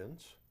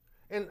agents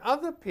and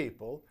other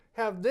people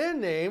have their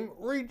name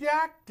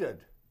redacted.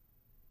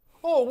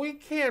 Oh, we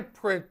can't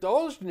print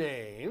those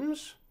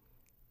names.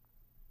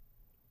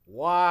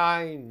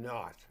 Why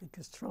not?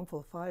 Because Trump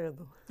will fire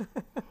them.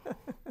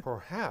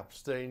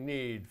 Perhaps they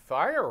need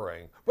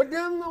firing, but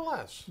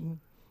nonetheless,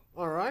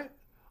 all right.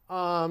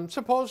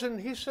 Supposing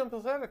he's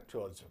sympathetic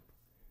towards him,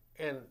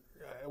 and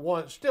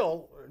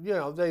still, you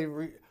know,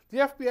 the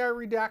FBI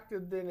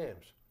redacted their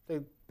names. They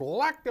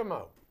blacked them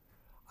out.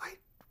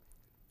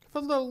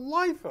 For the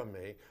life of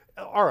me,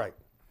 all right.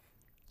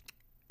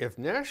 If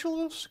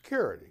national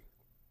security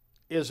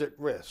is at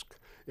risk,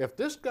 if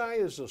this guy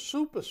is a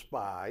super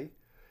spy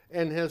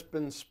and has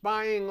been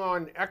spying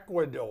on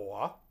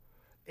Ecuador,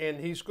 and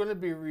he's going to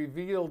be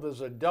revealed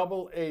as a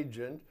double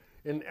agent,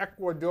 and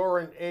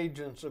Ecuadorian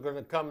agents are going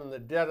to come in the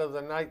dead of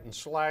the night and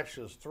slash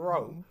his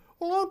throat.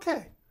 Well,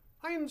 okay,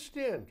 I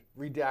understand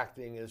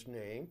redacting his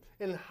name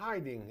and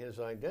hiding his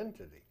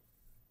identity.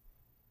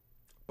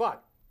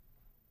 But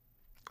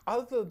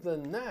other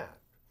than that,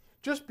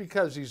 just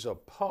because he's a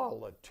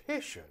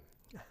politician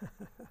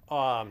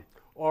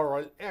or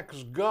an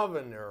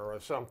ex-governor or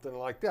something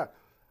like that,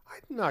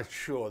 I'm not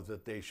sure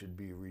that they should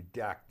be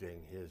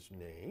redacting his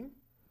name.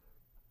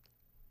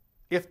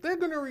 If they're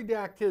going to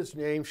redact his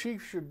name, she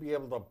should be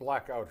able to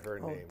black out her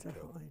name too.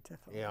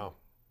 Definitely. Yeah.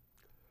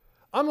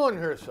 I'm on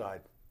her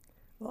side.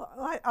 Well,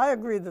 I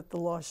agree that the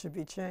law should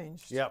be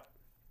changed. Yep.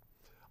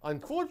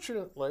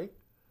 Unfortunately,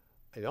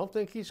 I don't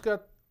think he's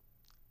got.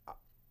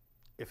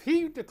 If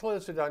he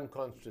declares it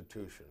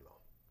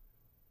unconstitutional,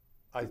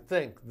 I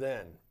think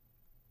then,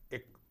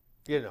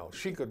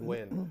 she could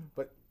win.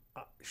 But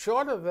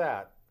short of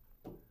that,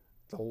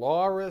 the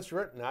law is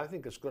written. I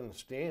think it's going to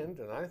stand,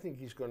 and I think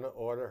he's going to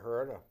order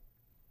her to.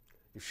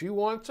 If she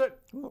wants it,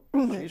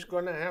 she's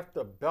going to have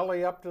to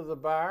belly up to the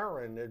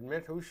bar and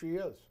admit who she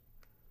is.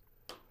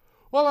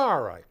 Well,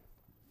 all right.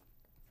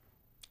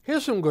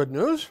 Here's some good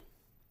news.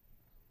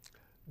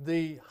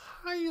 The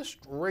highest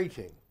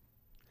rating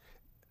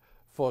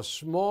for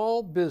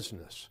small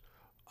business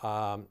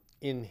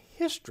in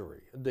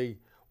history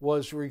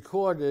was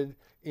recorded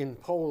in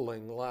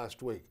polling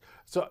last week.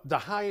 So the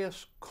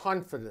highest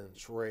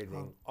confidence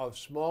rating of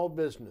small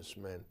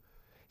businessmen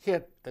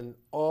hit an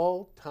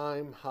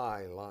all-time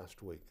high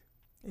last week.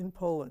 In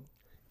Poland?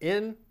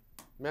 In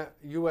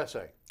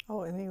USA.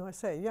 Oh, in the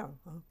USA, yeah,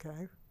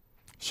 okay.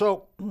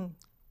 So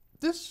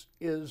this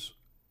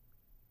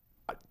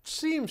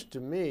seems to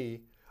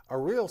me a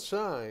real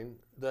sign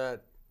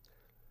that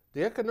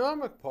the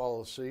economic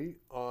policy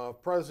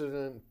of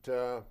President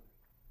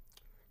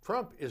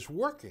Trump is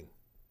working.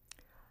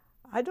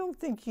 I don't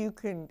think you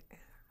can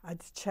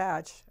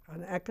attach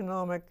an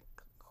economic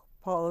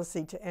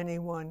policy to any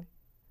one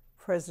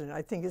president.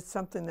 I think it's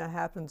something that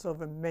happens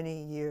over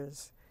many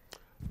years.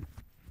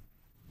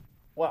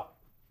 Well,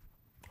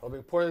 let me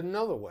put it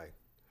another way.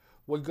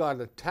 We got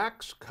a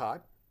tax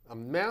cut, a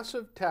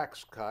massive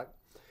tax cut,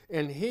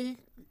 and he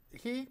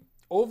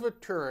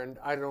overturned,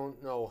 I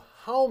don't know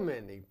how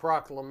many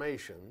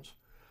proclamations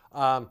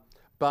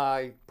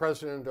by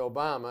President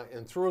Obama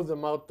and threw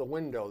them out the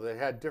window that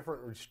had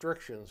different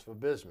restrictions for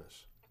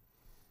business.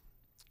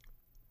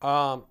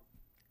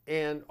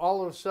 And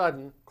all of a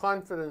sudden,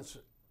 confidence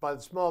by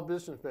the small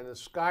businessmen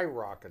has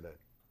skyrocketed.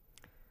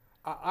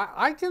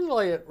 I can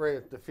lay it right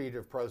at the feet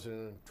of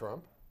President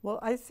Trump. Well,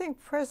 I think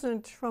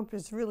President Trump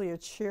is really a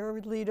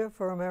cheerleader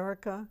for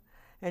America,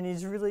 and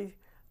he's really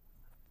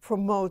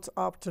promotes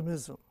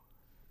optimism.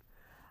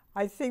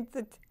 I think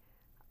that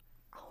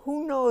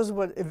who knows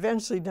what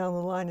eventually down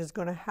the line is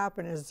going to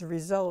happen as a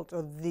result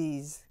of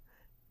these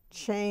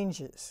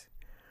changes.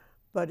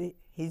 But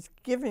he's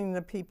giving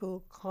the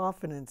people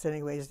confidence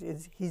anyways.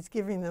 He's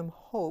giving them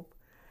hope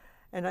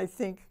And I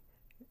think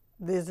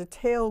there's a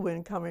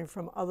tailwind coming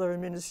from other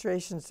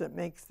administrations that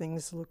make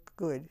things look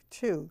good,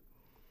 too.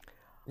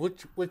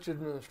 Which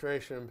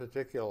administration in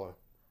particular?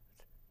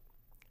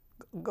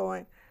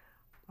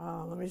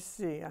 Let me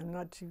see. I'm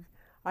not too.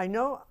 I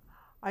know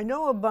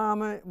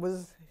Obama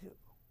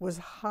was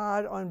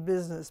hard on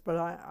business, but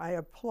I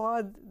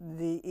applaud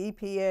the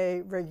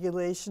EPA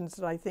regulations,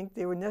 and I think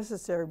they were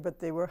necessary, but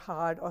they were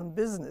hard on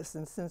business.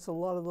 And since a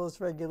lot of those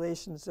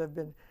regulations have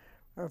been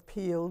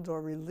repealed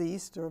or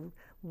released or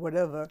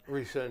whatever,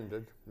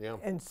 Rescinded, yeah.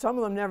 and some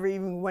of them never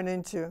even went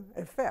into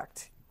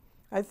effect,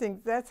 I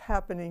think that's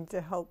happening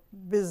to help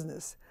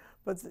business.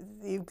 But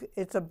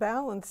it's a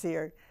balance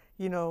here.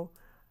 You know,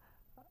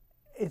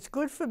 it's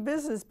good for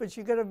business, but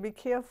you got to be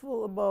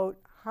careful about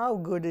how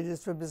good it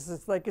is for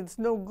business. Like, it's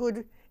no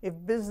good if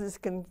business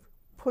can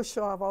push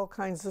off all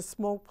kinds of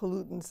smoke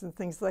pollutants and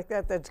things like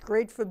that. That's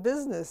great for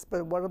business,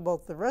 but what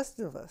about the rest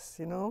of us?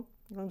 You know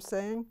what I'm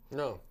saying?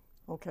 No.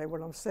 Okay,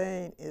 what I'm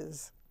saying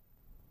is,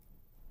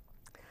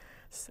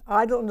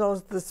 I don't know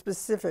the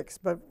specifics,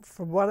 but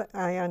from what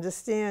I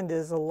understand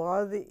is a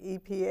lot of the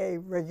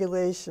EPA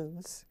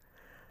regulations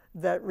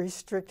that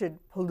restricted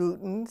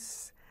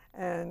pollutants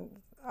and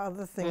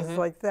other things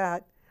like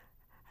that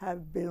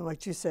have been,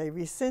 like you say,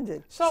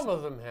 rescinded. Some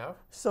of them have.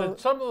 So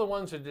some of the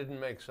ones that didn't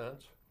make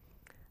sense.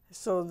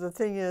 So the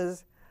thing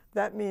is,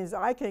 that means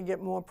I can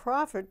get more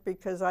profit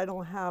because I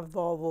don't have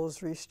all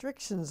those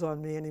restrictions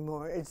on me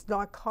anymore. It's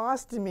not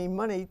costing me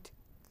money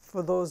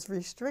for those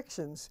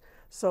restrictions.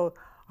 So,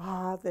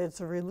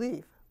 that's a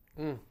relief.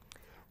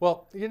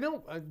 Well, you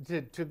know,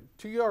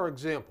 to your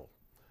example,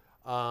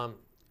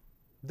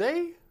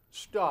 they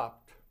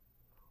stopped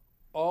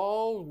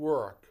all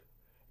work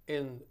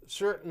in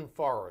certain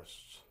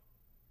forests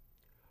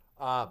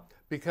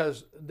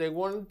because they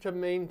wanted to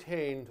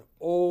maintain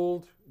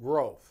old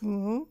growth.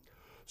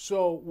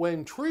 So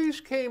when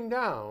trees came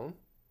down,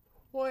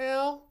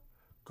 well,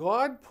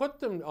 God put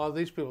them,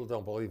 these people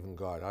don't believe in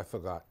God, I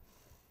forgot.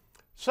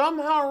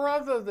 Somehow or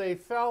other they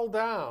fell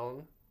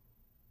down,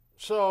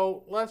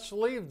 so let's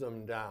leave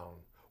them down.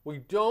 We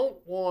don't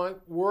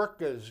want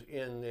workers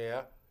in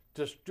there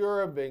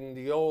disturbing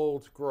the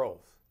old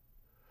growth.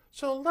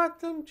 So let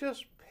them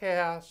just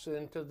pass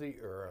into the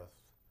earth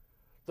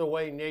the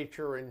way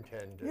nature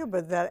intended. Yeah,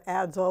 but that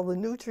adds all the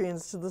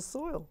nutrients to the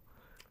soil.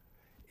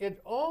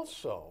 It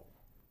also,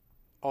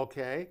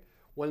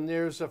 when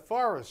there's a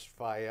forest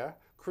fire,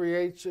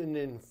 creates an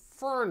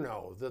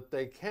inferno that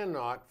they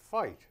cannot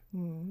fight.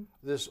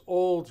 This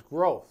old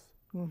growth.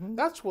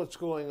 That's what's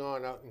going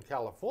on out in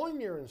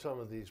California and some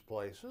of these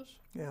places.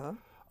 Yeah.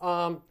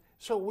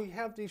 So we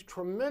have these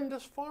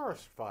tremendous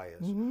forest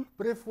fires.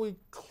 But if we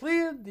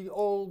cleared the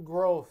old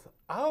growth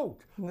out,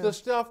 the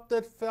stuff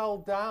that fell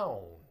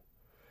down,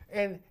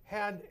 and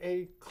had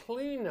a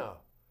cleaner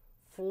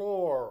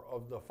floor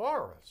of the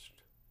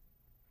forest.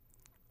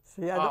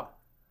 See,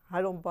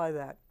 I don't buy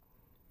that.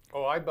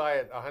 Oh, I buy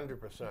it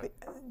 100%.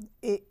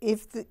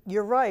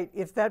 You're right.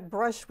 If that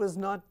brush was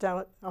not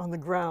down on the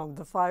ground,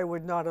 the fire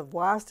would not have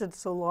lasted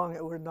so long.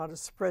 It would not have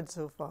spread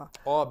so far.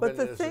 But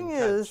the thing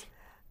is,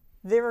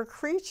 there are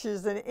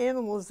creatures and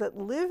animals that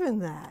live in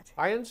that.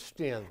 I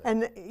understand that.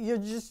 And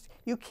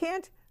you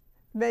can't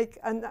make,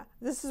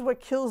 this is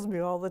what kills me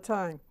all the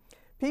time.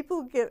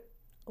 People get,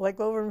 like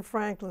over in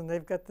Franklin,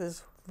 they've got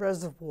this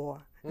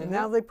reservoir, and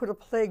now they put a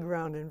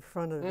playground in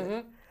front of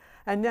it.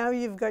 And now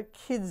you've got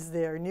kids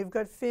there, and you've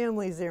got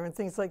families there, and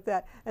things like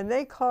that. And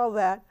they call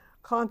that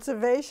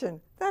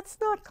conservation. That's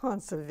not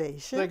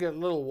conservation. They get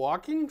little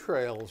walking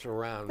trails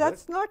around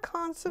That's not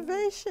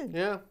conservation.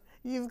 Yeah.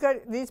 You've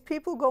got these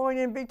people going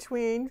in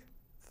between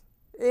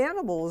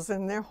animals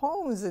and their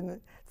homes and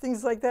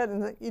things like that.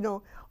 And, you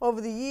know,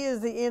 over the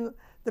years,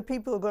 the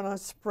people are going to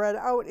spread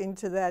out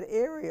into that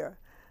area.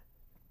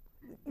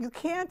 You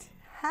can't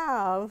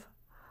have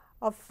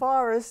a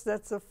forest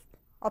that's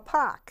a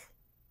park.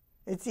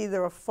 It's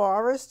either a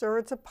forest or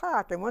it's a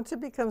park. And once it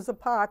becomes a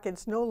park,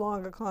 it's no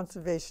longer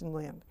conservation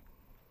land.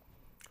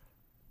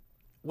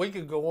 We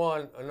could go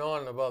on and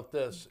on about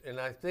this, and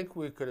I think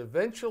we could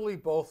eventually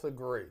both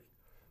agree.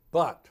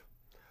 But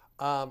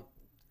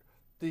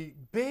the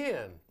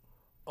ban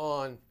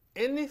on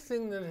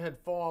anything that had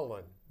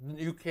fallen,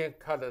 you can't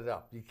cut it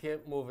up, you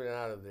can't move it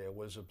out of there,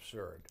 was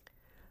absurd.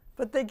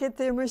 But they get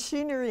their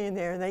machinery in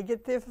there, and they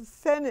get their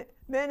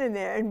men in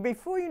there, and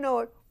before you know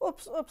it,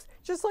 oops,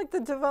 just like the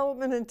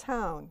development in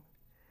town.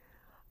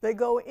 They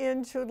go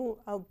into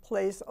a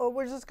place,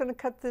 we're just going to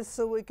cut this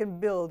so we can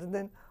build, and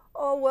then,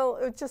 well,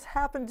 it just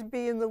happened to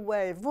be in the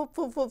way.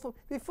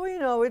 Before you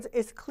know it,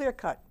 it's clear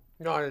cut.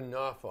 Not in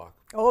Norfolk.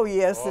 Oh,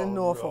 yes, in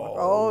Norfolk.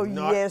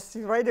 No, yes,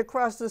 right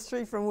across the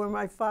street from where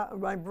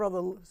my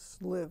brothers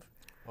live.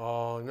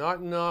 Oh, not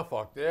in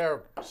Norfolk.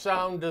 They're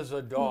sound as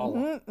a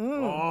dollar.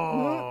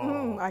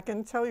 I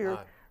can tell you,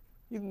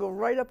 you can go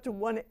right up to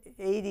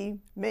 180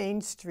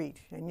 Main Street,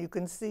 and you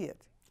can see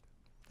it.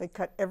 They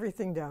cut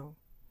everything down.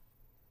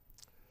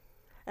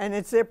 And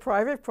it's their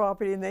private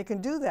property, and they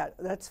can do that.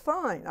 That's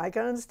fine. I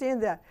can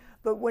understand that.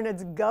 But when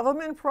it's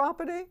government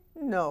property,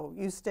 no,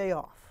 you stay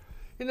off.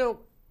 You know,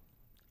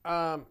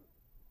 I'm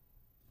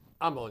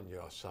on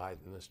your side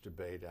in this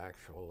debate,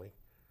 actually,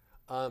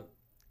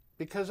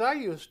 because I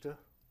used to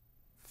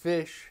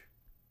fish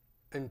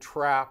and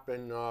trap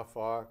in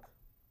Norfolk.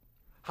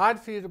 Hard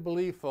for you to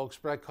believe, folks,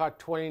 but I caught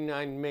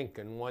 29 mink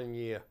in 1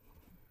 year.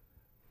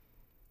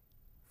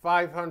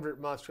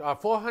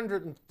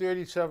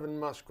 437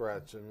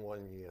 muskrats in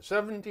 1 year,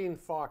 17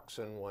 fox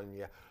in 1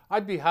 year.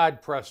 I'd be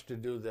hard pressed to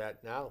do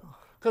that now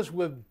because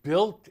we've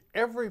built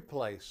every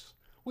place.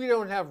 We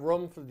don't have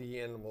room for the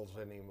animals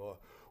anymore.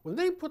 When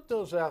they put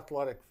those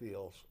athletic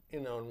fields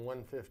in on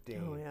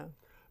 115, Oh, yeah.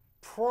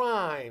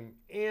 prime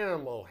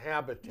animal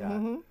habitat,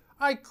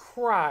 I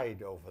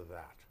cried over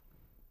that.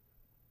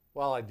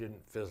 Well, I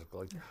didn't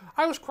physically.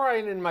 I was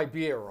crying in my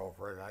beer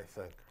over it, I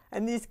think.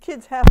 And these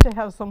kids have to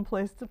have some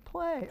place to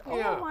play.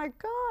 Yeah. Oh, my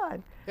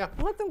God. Yeah.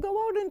 Let them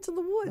go out into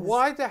the woods.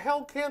 Why the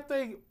hell can't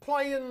they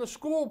play in the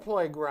school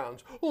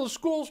playgrounds? Well, the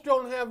schools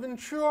don't have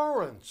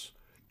insurance.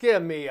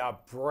 Give me a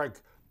break.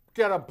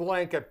 Get a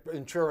blanket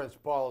insurance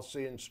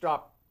policy and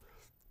stop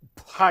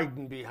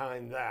hiding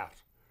behind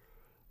that.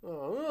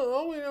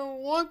 Oh, we don't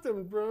want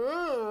them.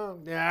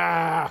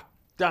 Yeah,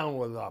 down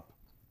with up.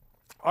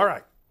 All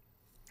right.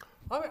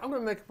 I'm going to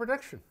make a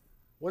prediction.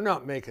 We're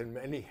not making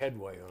any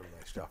headway on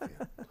my stuff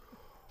here.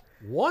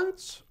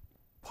 Once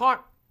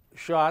pot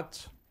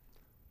shops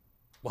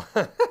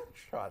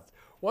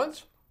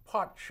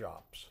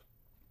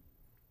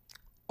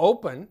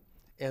open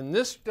and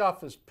this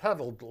stuff is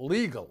peddled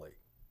legally,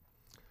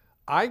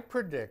 I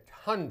predict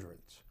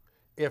hundreds,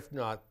 if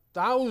not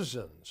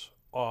thousands,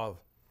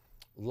 of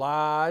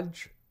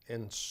large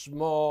and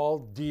small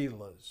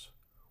dealers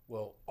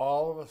will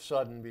all of a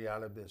sudden be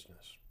out of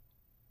business.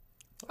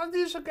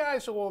 These are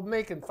guys who are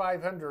making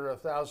 $500 or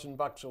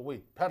 $1,000 a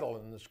week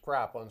peddling this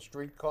crap on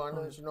street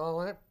corners and all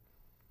that.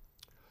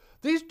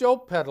 These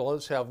dope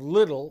peddlers have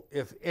little,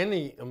 if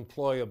any,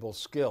 employable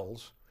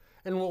skills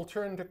and will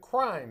turn to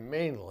crime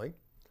mainly,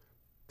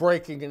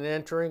 breaking and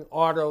entering,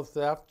 auto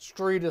theft,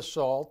 street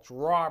assaults,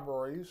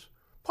 robberies,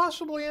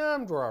 possibly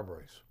armed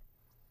robberies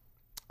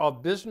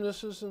of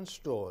businesses and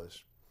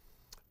stores.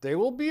 They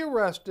will be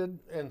arrested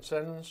and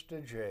sentenced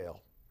to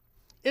jail.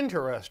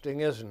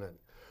 Interesting, isn't it?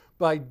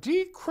 By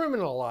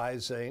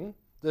decriminalizing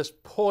this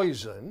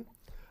poison,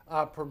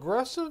 our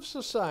progressive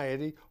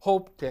society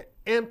hoped to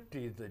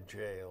empty the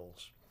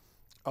jails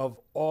of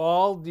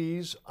all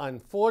these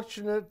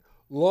unfortunate,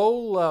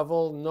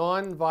 low-level,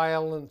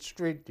 non-violent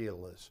street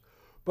dealers.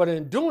 But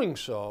in doing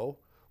so,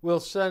 we'll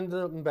send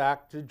them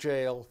back to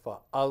jail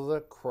for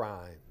other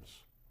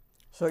crimes.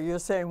 So you're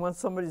saying once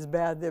somebody's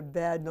bad, they're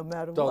bad no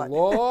matter The what.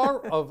 law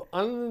of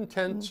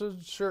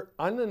unintended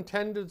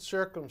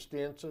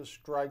circumstances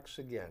strikes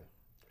again.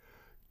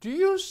 Do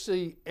you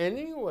see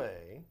any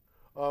way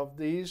of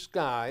these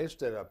guys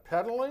that are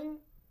peddling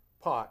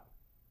pot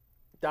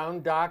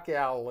down dark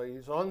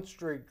alleys, on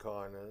street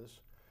corners?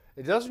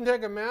 It doesn't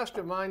take a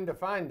mastermind to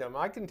find them.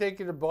 I can take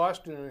you to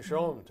Boston and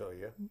show them to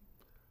you.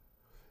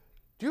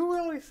 Do you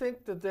really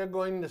think that they're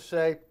going to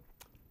say,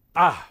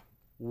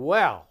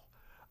 well,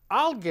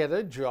 I'll get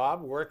a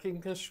job working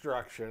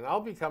construction.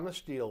 I'll become a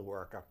steel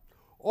worker.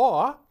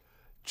 Or,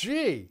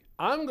 gee,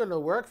 I'm going to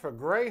work for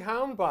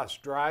Greyhound Bus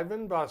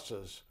driving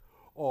buses.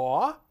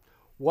 Or,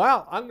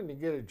 well, I'm going to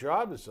get a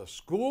job as a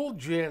school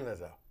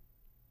janitor.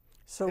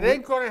 So it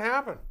ain't going to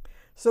happen.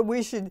 So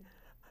we should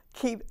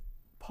keep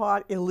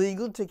pot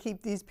illegal to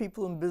keep these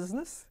people in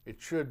business? It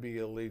should be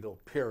illegal,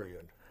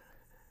 period.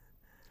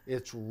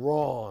 It's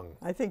wrong.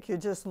 I think you're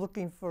just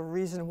looking for a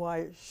reason why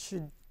it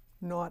should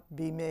not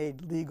be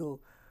made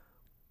legal.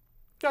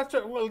 That's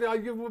it. Well,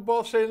 we're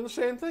both saying the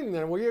same thing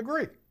then. We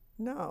agree.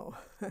 No.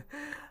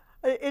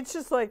 It's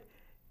just like,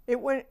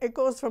 it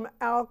goes from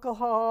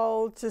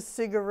alcohol to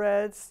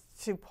cigarettes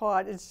to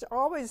pot. It's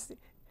always,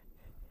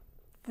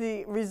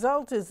 the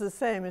result is the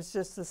same. It's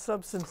just the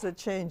substance that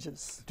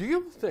changes. Do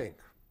you think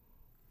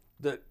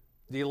that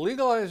the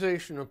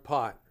legalization of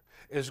pot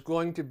is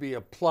going to be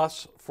a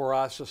plus for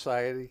our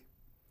society?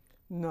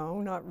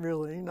 No, not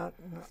really. Not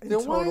in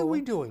then why are total.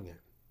 we doing it?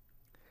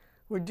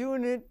 We're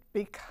doing it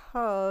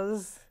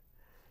because...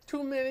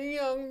 Too many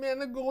young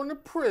men are going to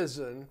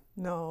prison.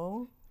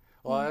 No.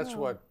 Well, that's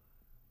what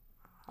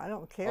I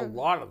don't care. a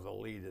lot of the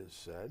leaders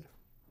said.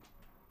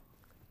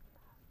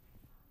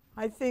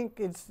 I think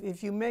it's,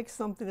 if you make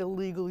something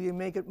illegal, you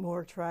make it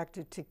more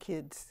attractive to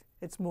kids.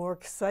 It's more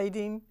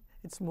exciting,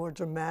 it's more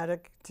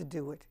dramatic to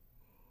do it.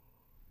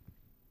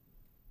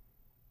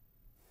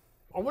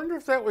 I wonder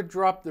if that would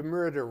drop the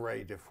murder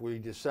rate if we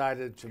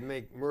decided to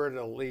make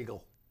murder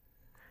legal.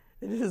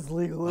 It is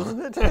legal,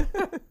 isn't it?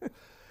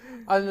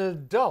 An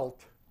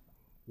adult,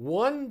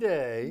 1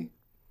 day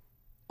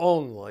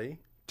only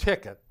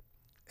ticket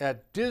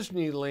at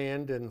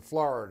Disneyland in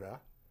Florida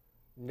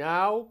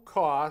now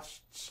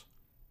costs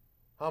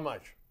how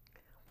much?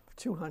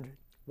 $200.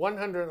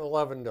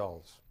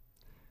 $111.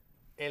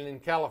 And in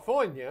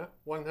California,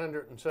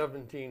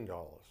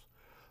 $117.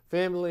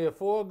 Family of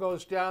four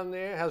goes down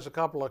there, has a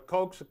couple of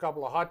Cokes, a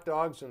couple of hot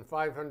dogs, and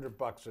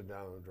 $500 are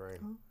down the drain.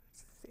 Oh,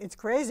 It's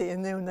crazy.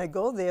 And then when they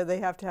go there, they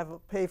have to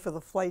pay for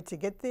the flight to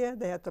get there.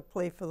 They have to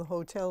pay for the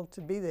hotel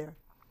to be there.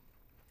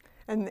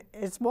 And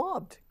it's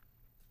mobbed.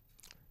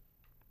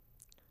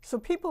 So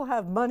people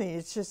have money.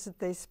 It's just that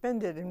they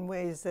spend it in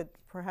ways that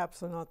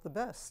perhaps are not the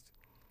best.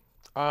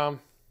 One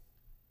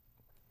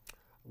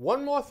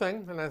more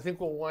thing, and I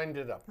think we'll wind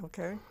it up.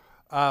 Okay.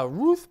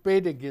 Ruth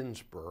Bader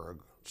Ginsburg,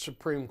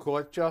 Supreme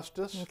Court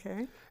Justice.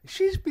 Okay.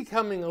 She's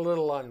becoming a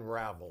little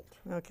unraveled.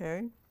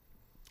 Okay.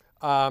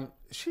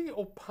 She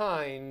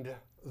opined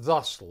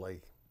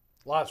thusly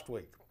last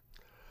week.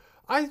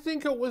 I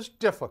think it was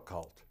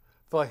difficult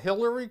for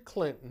Hillary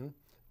Clinton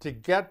to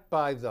get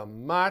by the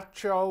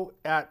macho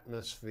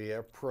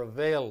atmosphere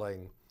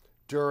prevailing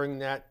during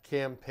that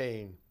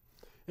campaign.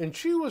 And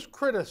she was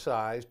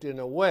criticized in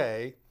a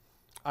way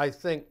I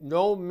think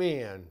no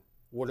man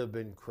would have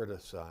been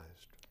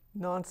criticized.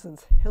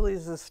 Nonsense.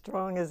 Hillary's as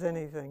strong as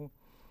anything.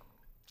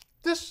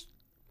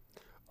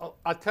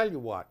 I'll tell you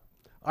what.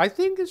 I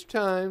think it's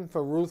time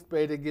for Ruth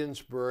Bader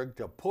Ginsburg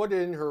to put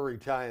in her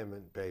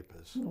retirement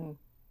papers.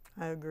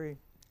 I agree.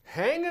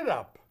 Hang it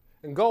up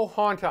and go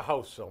haunt a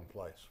house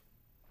someplace.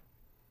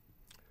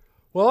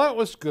 Well, that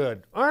was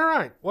good. All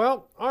right.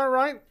 Well, all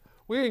right.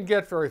 We didn't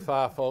get very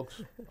far,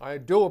 folks. I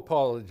do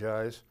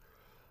apologize.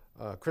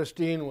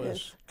 Christine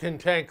was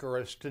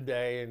cantankerous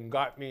today and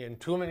got me in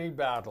too many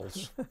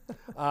battles.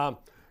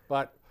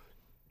 But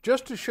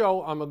just to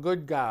show I'm a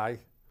good guy,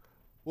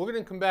 we're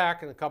going to come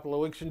back in a couple of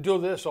weeks and do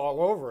this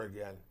all over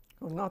again.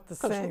 Well, not the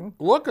same.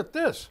 Look at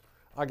this.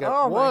 I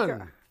got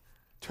 1,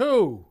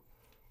 2,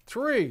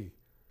 3,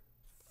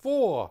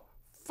 4,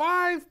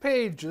 5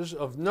 pages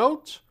of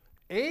notes,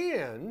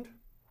 and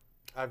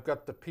I've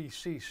got the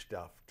PC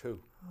stuff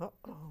too.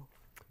 Uh-oh.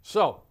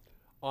 So,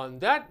 on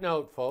that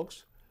note,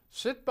 folks,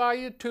 sit by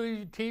your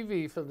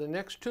TV for the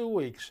next 2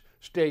 weeks.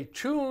 Stay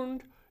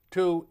tuned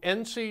to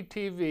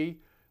NCTV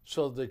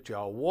so that you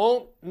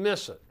won't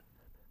miss it.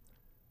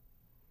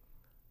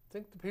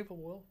 Think the people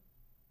will?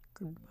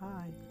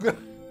 Goodbye.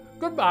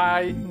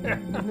 Goodbye.